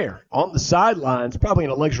right there on the sidelines, probably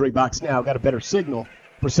in a luxury box now, got a better signal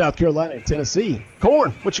for South Carolina and Tennessee.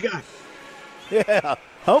 Corn, what you got? Yeah,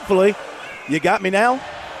 hopefully. You got me now?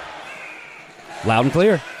 Loud and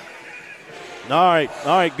clear. All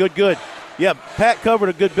right, good. Yeah, Pat covered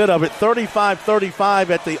a good bit of it. 35-35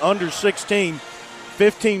 at the under 16,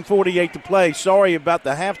 15:48 to play. Sorry about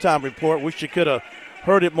the halftime report. Wish you could have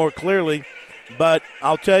heard it more clearly. But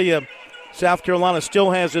I'll tell you, South Carolina still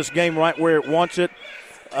has this game right where it wants it.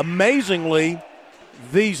 Amazingly,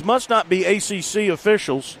 these must not be ACC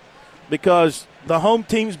officials because the home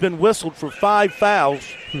team's been whistled for 5 fouls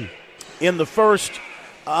in the first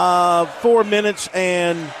 4 minutes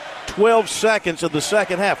and 12 seconds of the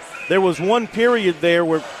second half. There was one period there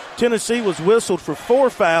where Tennessee was whistled for 4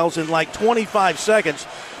 fouls in like 25 seconds.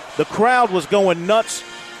 The crowd was going nuts.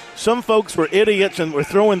 Some folks were idiots and were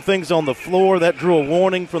throwing things on the floor. That drew a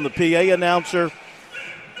warning from the PA announcer.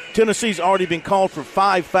 Tennessee's already been called for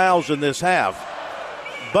 5 fouls in this half.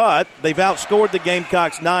 But they've outscored the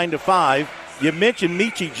Gamecocks 9-5. You mentioned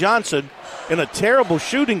Michi Johnson in a terrible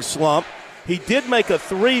shooting slump. He did make a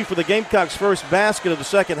 3 for the Gamecocks' first basket of the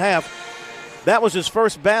second half. That was his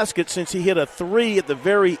first basket since he hit a 3 at the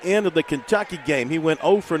very end of the Kentucky game. He went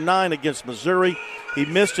 0 for 9 against Missouri. He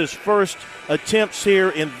missed his first attempts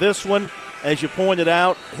here in this one. As you pointed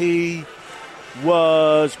out,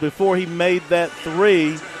 before he made that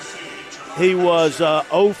 3, he was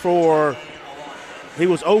 0 for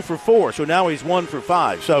 4. So now he's 1 for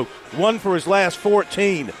 5. So 1 for his last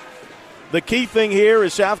 14. The key thing here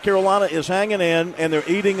is South Carolina is hanging in, and they're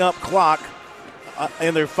eating up clock.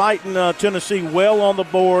 And they're fighting Tennessee well on the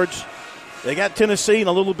boards. They got Tennessee in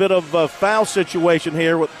a little bit of a foul situation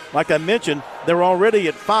here. Like I mentioned, they're already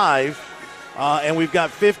at 5, and we've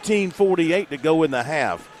got 15:48 to go in the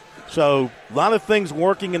half. So a lot of things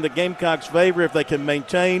working in the Gamecocks' favor. If they can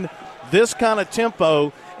maintain this kind of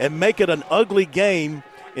tempo and make it an ugly game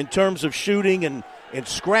in terms of shooting and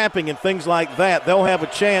scrapping and things like that, they'll have a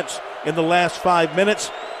chance in the last 5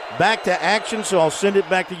 minutes. Back to action, so I'll send it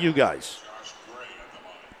back to you guys.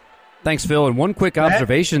 Thanks, Phil. And one quick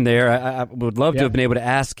observation there. I would love to have been able to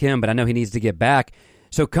ask him, but I know he needs to get back.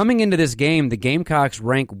 So coming into this game, the Gamecocks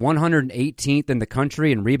rank 118th in the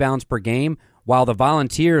country in rebounds per game, while the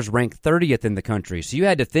Volunteers rank 30th in the country. So you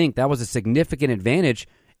had to think that was a significant advantage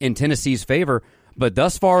in Tennessee's favor. But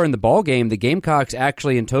thus far in the ball game, the Gamecocks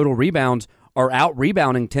actually in total rebounds are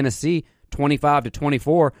out-rebounding Tennessee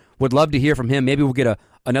 25-24. Would love to hear from him. Maybe we'll get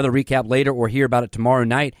another recap later or hear about it tomorrow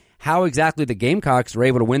night. How exactly the Gamecocks are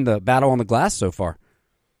able to win the battle on the glass so far?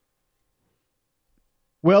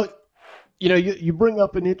 Well, you bring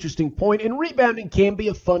up an interesting point, and rebounding can be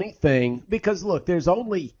a funny thing because, look,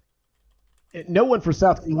 no one for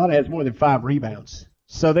South Carolina has more than 5 rebounds.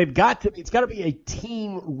 So it's got to be a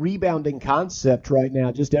team rebounding concept right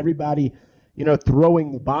now, just everybody,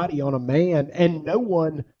 throwing the body on a man, and no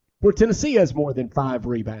one for Tennessee has more than 5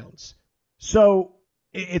 rebounds. So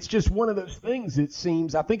it's just one of those things, it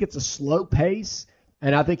seems. I think it's a slow pace,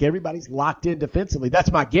 and I think everybody's locked in defensively.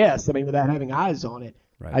 That's my guess, without having eyes on it.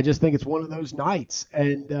 Right. I just think it's one of those nights.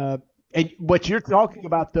 And what you're talking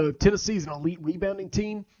about, though, Tennessee's an elite rebounding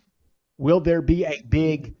team. Will there be a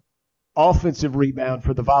big offensive rebound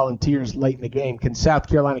for the Volunteers late in the game? Can South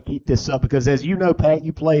Carolina keep this up? Because as you know, Pat,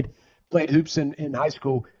 you played hoops in high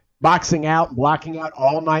school. Boxing out, blocking out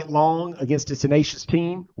all night long against a tenacious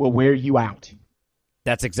team will wear you out.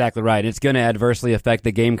 That's exactly right. It's going to adversely affect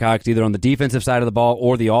the Gamecocks either on the defensive side of the ball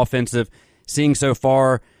or the offensive. Seeing so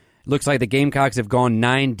far, looks like the Gamecocks have gone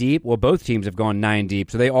 9 deep. Well, both teams have gone 9 deep,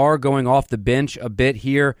 so they are going off the bench a bit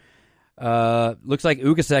here. Looks like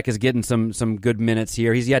Ugasek is getting some good minutes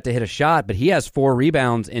here. He's yet to hit a shot, but he has 4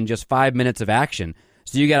 rebounds in just 5 minutes of action.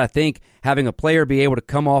 So you got to think having a player be able to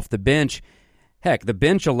come off the bench. Heck, the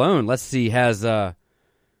bench alone, let's see, has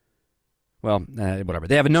whatever.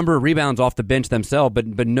 They have a number of rebounds off the bench themselves,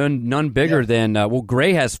 but none bigger than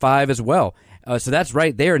Gray has 5 as well. So that's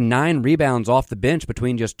right there, 9 rebounds off the bench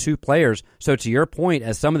between just 2 players. So to your point,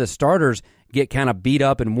 as some of the starters get kind of beat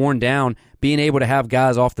up and worn down, being able to have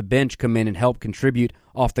guys off the bench come in and help contribute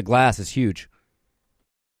off the glass is huge.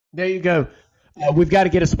 There you go. We've got to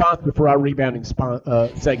get a sponsor for our rebounding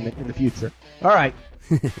segment in the future. All right.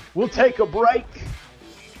 We'll take a break.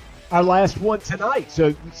 Our last one tonight,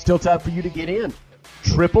 so still time for you to get in.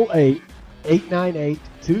 888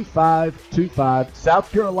 898-2525.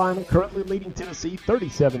 South Carolina currently leading Tennessee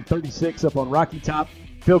 37-36 up on Rocky Top.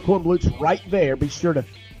 Phil Kornblut's right there. Be sure to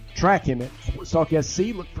track him at Sports Talk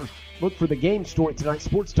SC. Look for the game story tonight,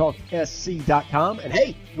 sportstalksc.com. And,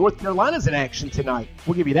 hey, North Carolina's in action tonight.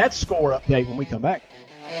 We'll give you that score update when we come back.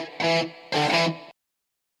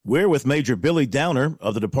 We're with Major Billy Downer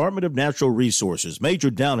of the Department of Natural Resources. Major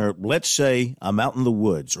Downer, let's say I'm out in the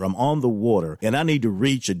woods or I'm on the water and I need to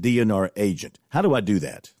reach a DNR agent. How do I do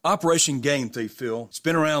that? Operation Game Thief, Phil. It's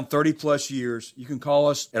been around 30-plus years. You can call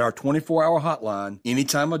us at our 24-hour hotline any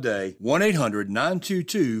time of day,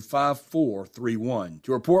 1-800-922-5431.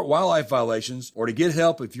 To report wildlife violations or to get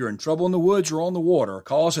help if you're in trouble in the woods or on the water,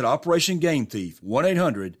 call us at Operation Game Thief,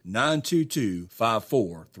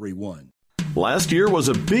 1-800-922-5431. Last year was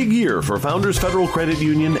a big year for Founders Federal Credit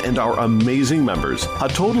Union and our amazing members. A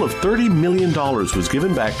total of $30 million was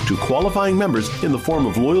given back to qualifying members in the form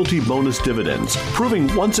of loyalty bonus dividends,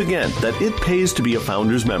 proving once again that it pays to be a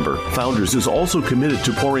Founders member. Founders is also committed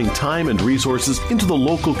to pouring time and resources into the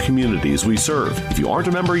local communities we serve. If you aren't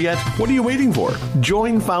a member yet, what are you waiting for?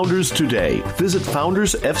 Join Founders today. Visit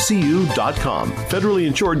foundersfcu.com. Federally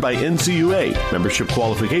insured by NCUA. Membership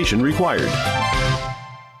qualification required.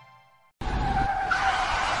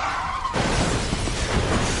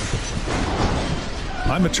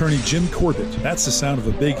 I'm attorney Jim Corbett. That's the sound of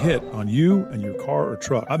a big hit on you and your car or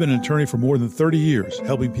truck. I've been an attorney for more than 30 years,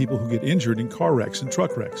 helping people who get injured in car wrecks and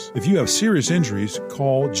truck wrecks. If you have serious injuries,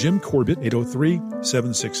 call Jim Corbett,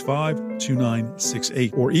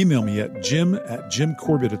 803-765-2968, or email me at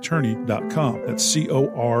jim@jimcorbettattorney.com. That's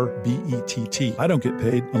CORBETT. I don't get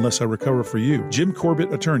paid unless I recover for you. Jim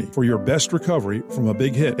Corbett Attorney, for your best recovery from a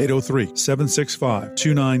big hit,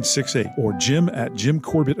 803-765-2968, or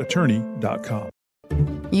jim@jimcorbettattorney.com.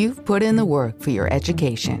 You've put in the work for your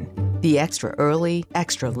education. The extra early,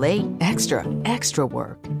 extra late, extra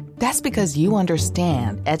work. That's because you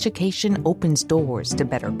understand education opens doors to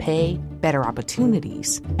better pay, better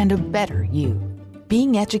opportunities, and a better you.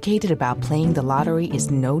 Being educated about playing the lottery is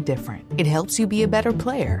no different. It helps you be a better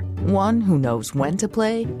player, one who knows when to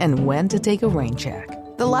play and when to take a rain check.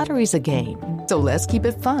 The lottery's a game, so let's keep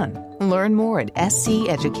it fun. Learn more at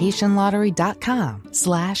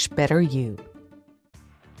sceducationlottery.com/betteryou.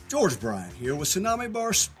 George Bryant here with Tsunami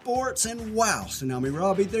Bar Sports, and wow, Tsunami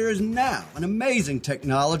Robbie, there is now an amazing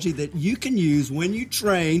technology that you can use when you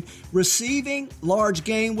train receiving large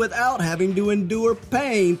game without having to endure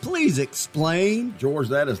pain. Please explain. George,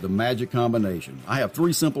 that is the magic combination. I have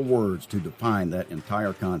 3 simple words to define that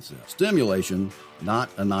entire concept. Stimulation, not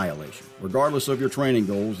annihilation. Regardless of your training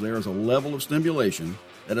goals, there is a level of stimulation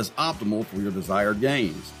that is optimal for your desired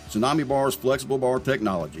gains. Tsunami Bar's flexible bar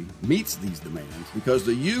technology meets these demands because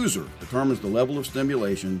the user determines the level of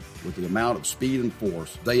stimulation with the amount of speed and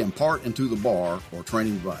force they impart into the bar or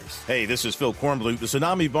training device. Hey, this is Phil Kornblut. The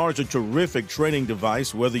Tsunami Bar is a terrific training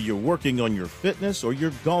device whether you're working on your fitness or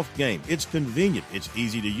your golf game. It's convenient, it's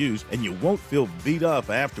easy to use, and you won't feel beat up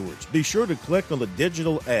afterwards. Be sure to click on the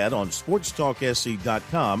digital ad on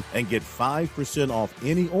sportstalksc.com and get 5% off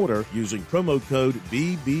any order using promo code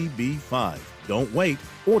BBB5. Don't wait.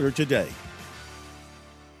 Order today.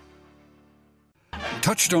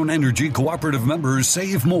 Touchstone Energy Cooperative members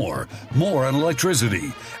save more on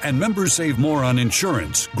electricity, and members save more on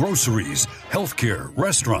insurance, groceries, healthcare,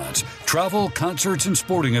 restaurants, travel, concerts, and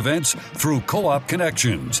sporting events through Co-op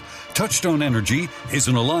Connections. Touchstone Energy is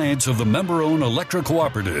an alliance of the member-owned electric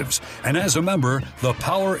cooperatives, and as a member, the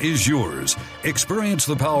power is yours. Experience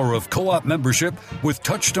the power of co-op membership with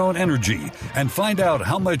Touchstone Energy and find out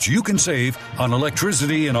how much you can save on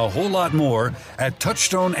electricity and a whole lot more at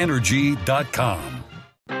touchstoneenergy.com.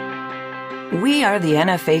 We are the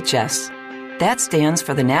NFHS. That stands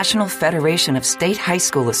for the National Federation of State High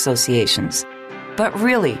School Associations. But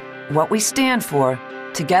really, what we stand for,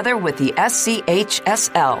 together with the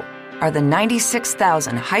SCHSL, are the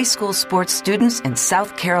 96,000 high school sports students in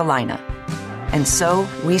South Carolina. And so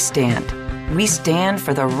we stand. We stand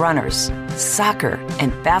for the runners, soccer,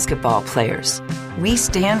 and basketball players. We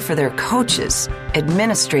stand for their coaches,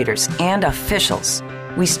 administrators, and officials.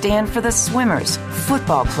 We stand for the swimmers,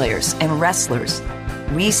 football players, and wrestlers.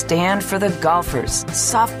 We stand for the golfers,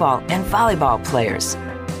 softball, and volleyball players.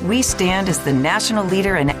 We stand as the national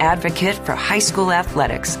leader and advocate for high school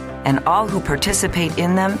athletics and all who participate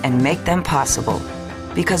in them and make them possible.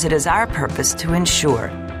 Because it is our purpose to ensure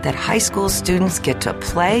that high school students get to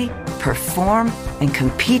play, perform, and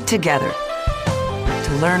compete together.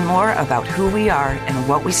 To learn more about who we are and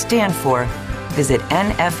what we stand for, visit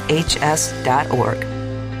nfhs.org.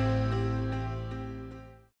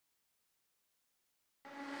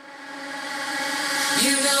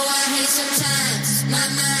 You know I hate some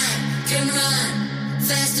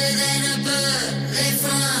than a bullet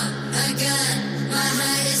from a gun. My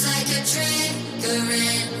heart is like a trigger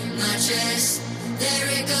in my chest. There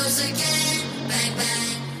it goes again. Bang,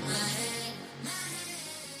 bang.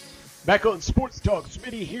 Back on Sports Talk,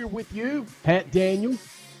 Smitty here with you, Pat Daniel,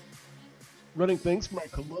 running things from our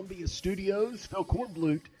Columbia studios. Phil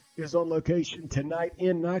Kornblut is on location tonight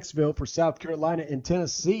in Knoxville for South Carolina and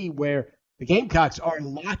Tennessee, where the Gamecocks are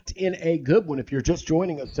locked in a good one. If you're just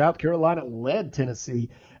joining us, South Carolina led Tennessee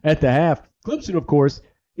at the half. Clemson, of course,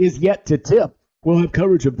 is yet to tip. We'll have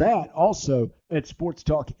coverage of that also at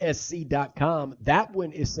sportstalksc.com. That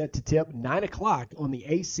one is set to tip 9 o'clock on the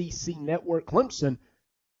ACC network. Clemson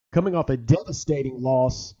coming off a devastating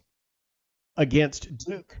loss against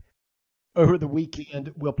Duke over the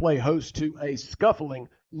weekend, will play host to a scuffling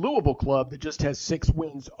Louisville club that just has 6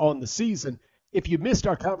 wins on the season. If you missed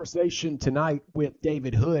our conversation tonight with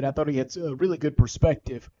David Hood, I thought he had a really good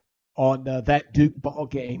perspective on that Duke ball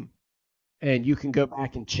game, and you can go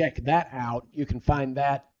back and check that out. You can find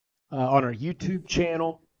that on our YouTube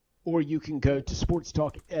channel, or you can go to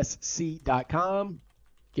sportstalksc.com.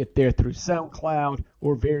 Get there through SoundCloud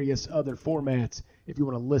or various other formats if you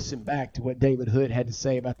want to listen back to what David Hood had to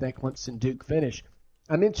say about that Clemson-Duke finish.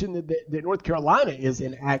 I mentioned that North Carolina is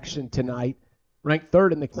in action tonight, ranked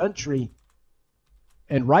 3rd in the country.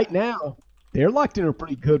 And right now, they're locked in a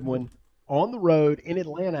pretty good one on the road in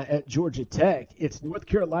Atlanta at Georgia Tech. It's North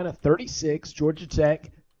Carolina 36, Georgia Tech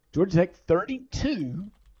 32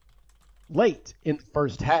 late in the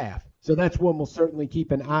first half. So that's one we'll certainly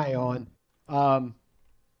keep an eye on.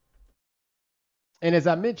 And as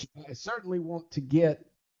I mentioned, I certainly want to get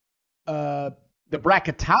the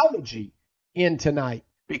bracketology in tonight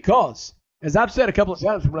because, as I've said a couple of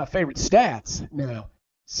times, one of my favorite stats now,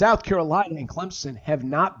 South Carolina and Clemson have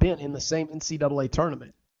not been in the same NCAA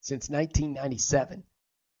tournament since 1997.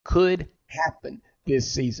 Could happen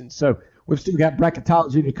this season. So we've still got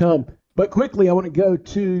bracketology to come. But quickly, I want to go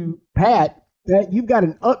to Pat. That you've got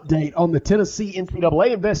an update on the Tennessee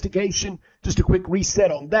NCAA investigation. Just a quick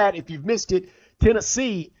reset on that. If you've missed it,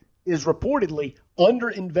 Tennessee is reportedly under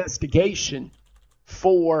investigation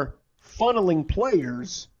for funneling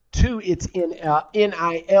players to its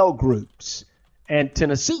NIL groups. And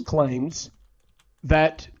Tennessee claims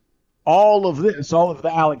that all of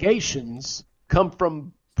the allegations come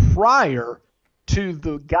from prior to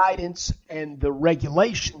the guidance and the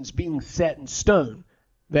regulations being set in stone,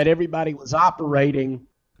 that everybody was operating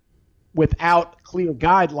without clear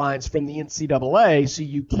guidelines from the NCAA, so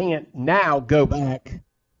you can't now go back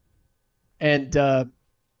and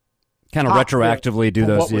kind of retroactively do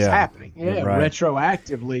those. What was happening? Yeah, right.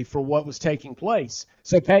 Retroactively for what was taking place.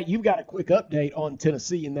 So, Pat, you've got a quick update on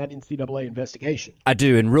Tennessee and that NCAA investigation. I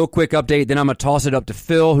do, and real quick update. Then I'm going to toss it up to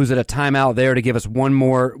Phil, who's at a timeout there, to give us one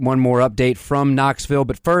more update from Knoxville.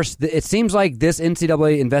 But first, it seems like this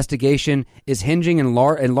NCAA investigation is hinging in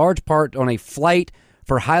large part on a flight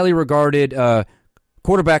for highly regarded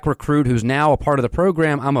quarterback recruit who's now a part of the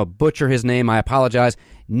program. I'm going to butcher his name. I apologize.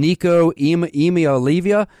 Nico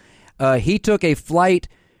Iamaleava. He took a flight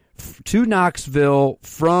to Knoxville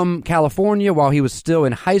from California while he was still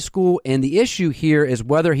in high school, and the issue here is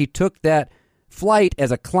whether he took that flight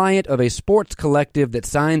as a client of a sports collective that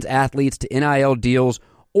signs athletes to NIL deals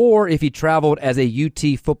or if he traveled as a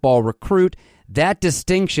UT football recruit. That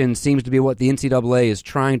distinction seems to be what the NCAA is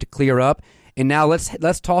trying to clear up. And now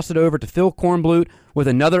let's toss it over to Phil Kornblut with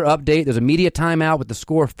another update. There's a media timeout with the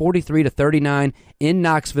score 43-39 in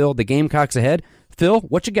Knoxville. The Gamecocks ahead. Phil,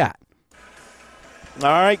 what you got? All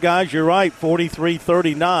right, guys, you're right,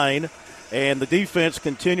 43-39, and the defense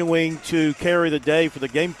continuing to carry the day for the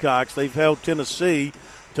Gamecocks. They've held Tennessee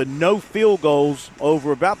to no field goals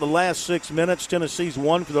over about the last 6 minutes. Tennessee's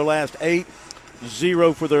 1 for their last 8,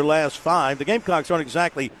 0 for their last 5. The Gamecocks aren't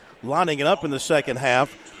exactly lining it up in the second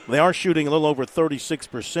half. They are shooting a little over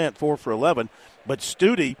 36%, 4 for 11, but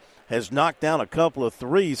Stute has knocked down a couple of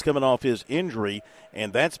threes coming off his injury,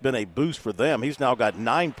 and that's been a boost for them. He's now got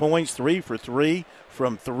 9 points, 3 for 3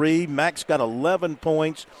 from 3. Max got 11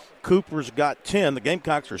 points. Cooper's got 10. The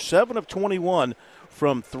Gamecocks are 7 of 21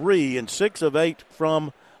 from 3 and 6 of 8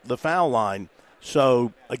 from the foul line.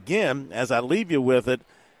 So, again, as I leave you with it,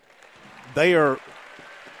 they are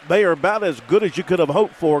about as good as you could have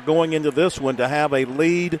hoped for going into this one, to have a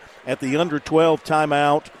lead at the under 12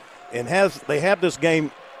 timeout. And they have this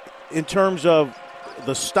game in terms of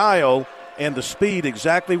the style and the speed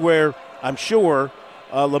exactly where I'm sure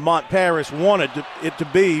Lamont Paris wanted it to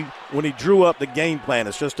be when he drew up the game plan.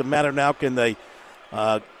 It's just a matter now, can they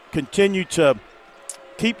continue to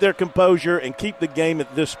keep their composure and keep the game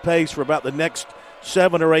at this pace for about the next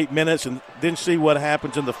 7 or 8 minutes, and then see what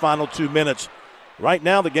happens in the final 2 minutes right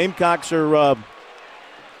now the Gamecocks are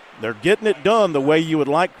they're getting it done the way you would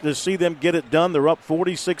like to see them get it done. They're up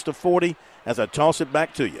 46-40 as I toss it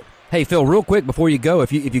back to you. Hey, Phil, real quick before you go,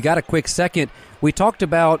 if you got a quick second, we talked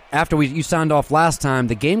about, after you signed off last time,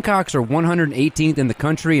 the Gamecocks are 118th in the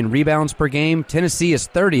country in rebounds per game. Tennessee is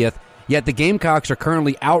 30th, yet the Gamecocks are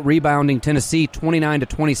currently out-rebounding Tennessee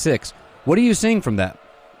 29-26. What are you seeing from that?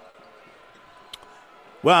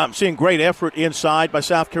 Well, I'm seeing great effort inside by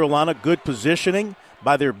South Carolina, good positioning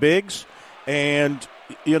by their bigs, and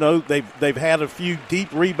you know, they've had a few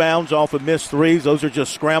deep rebounds off of missed threes. Those are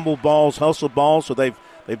just scramble balls, hustle balls, so they've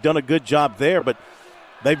done a good job there, but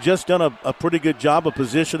they've just done a pretty good job of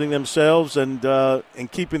positioning themselves and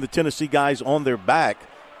keeping the Tennessee guys on their back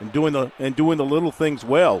and doing the little things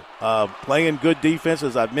well, playing good defense,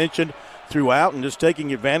 as I've mentioned, throughout, and just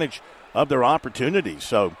taking advantage of their opportunities.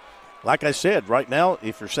 So, like I said, right now,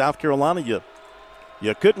 if you're South Carolina,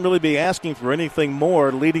 you couldn't really be asking for anything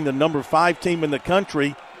more, leading the number 5 team in the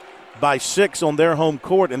country by 6 on their home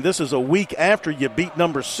court, and this is a week after you beat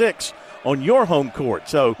number 6 on your home court.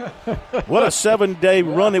 So what a 7-day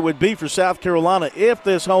run it would be for South Carolina if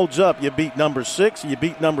this holds up. You beat number 6, you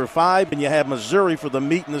beat number 5, and you have Missouri for the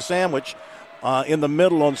meat and the sandwich in the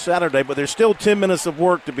middle on Saturday, but there's still 10 minutes of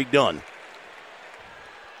work to be done.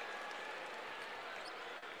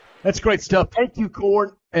 That's great stuff. Thank you,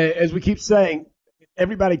 Corn. As we keep saying,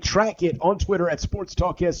 everybody track it on Twitter at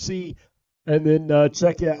SportsTalkSC, and then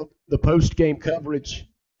check out the post-game coverage.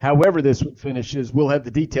 However this one finishes, we'll have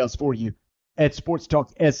the details for you at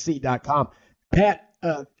SportsTalkSC.com. Pat,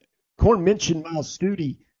 Corn mentioned Miles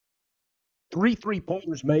Stute. 3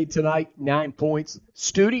 3-pointers made tonight, 9 points.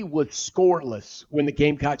 Stute was scoreless when the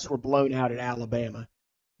Gamecocks were blown out at Alabama.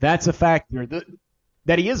 That's a factor.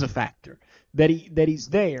 That he is a factor. That he's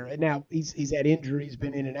there. And now he's had injuries,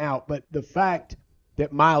 been in and out. But the fact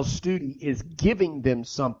that Miles Stute is giving them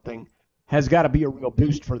something has got to be a real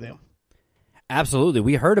boost for them. Absolutely.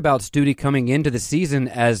 We heard about Stute coming into the season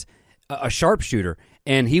as a sharpshooter,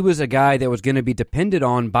 and he was a guy that was going to be depended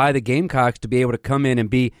on by the Gamecocks to be able to come in and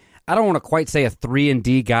be, I don't want to quite say a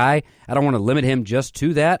 3-and-D guy. I don't want to limit him just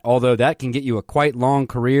to that, although that can get you a quite long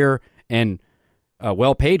career and a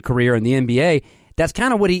well-paid career in the NBA. That's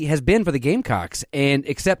kind of what he has been for the Gamecocks, and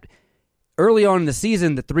except early on in the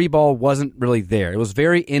season, the 3-ball wasn't really there. It was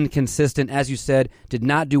very inconsistent, as you said, did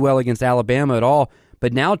not do well against Alabama at all,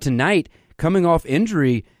 but now tonight, coming off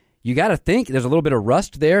injury, you got to think there's a little bit of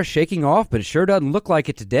rust there shaking off, but it sure doesn't look like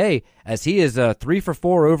it today, as he is 3 for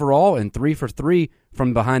 4 overall and 3 for 3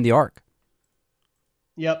 from behind the arc.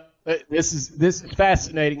 Yep, this is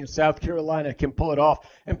fascinating if South Carolina can pull it off.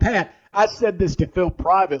 And Pat, I said this to Phil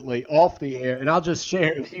privately off the air, and I'll just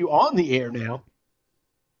share it with you on the air now.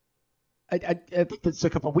 I think it's a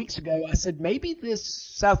couple of weeks ago. I said maybe this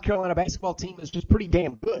South Carolina basketball team is just pretty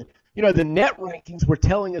damn good. You know, the net rankings were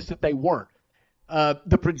telling us that they weren't.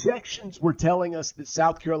 The projections were telling us that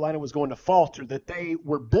South Carolina was going to falter, that they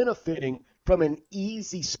were benefiting from an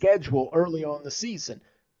easy schedule early on in the season.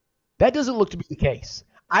 That doesn't look to be the case.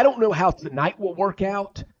 I don't know how tonight will work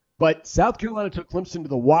out, but South Carolina took Clemson to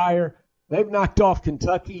the wire. They've knocked off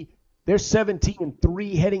Kentucky. They're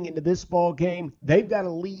 17-3 heading into this ball game. They've got a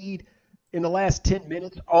lead in the last 10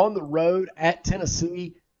 minutes on the road at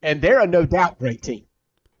Tennessee, and they're a no-doubt great team.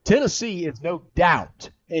 Tennessee is no doubt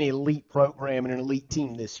an elite program and an elite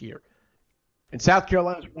team this year. And South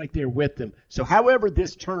Carolina's right there with them. So however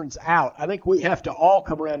this turns out, I think we have to all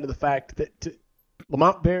come around to the fact that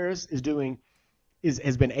Lamont Paris has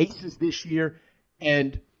been aces this year,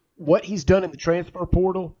 and what he's done in the transfer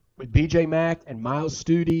portal with B.J. Mack and Miles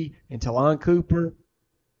Stute and Talon Cooper,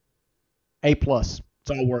 A+. It's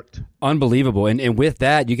all worked. Unbelievable. And with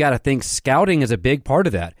that, you got to think scouting is a big part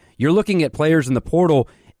of that. You're looking at players in the portal,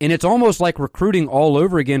 and it's almost like recruiting all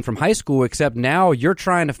over again from high school, except now you're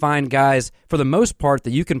trying to find guys, for the most part,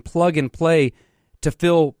 that you can plug and play to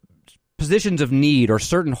fill positions of need or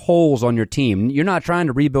certain holes on your team. You're not trying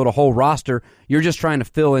to rebuild a whole roster. You're just trying to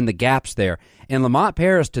fill in the gaps there. And Lamont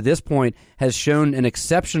Paris, to this point, has shown an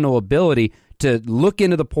exceptional ability to look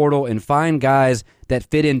into the portal and find guys that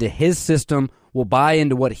fit into his system, will buy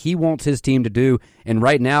into what he wants his team to do. And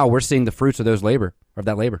right now, we're seeing the fruits of that labor.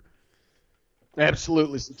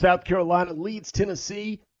 Absolutely. So South Carolina leads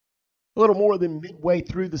Tennessee a little more than midway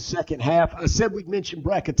through the second half. I said we'd mention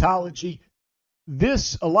bracketology.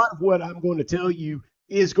 A lot of what I'm going to tell you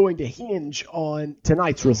is going to hinge on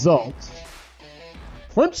tonight's results.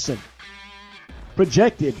 Clemson,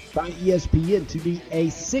 projected by ESPN to be a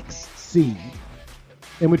 6th seed,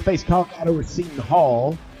 and would face Colorado or Seton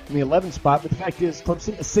Hall in the 11th spot. But the fact is,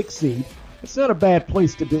 Clemson, a 6th seed. It's not a bad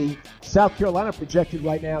place to be. South Carolina projected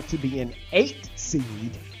right now to be an 8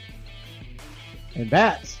 seed. And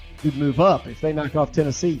that could move up if they knock off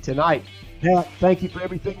Tennessee tonight. Pat, thank you for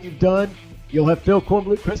everything you've done. You'll have Phil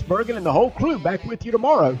Kornblut, Chris Bergen, and the whole crew back with you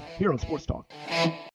tomorrow here on Sports Talk.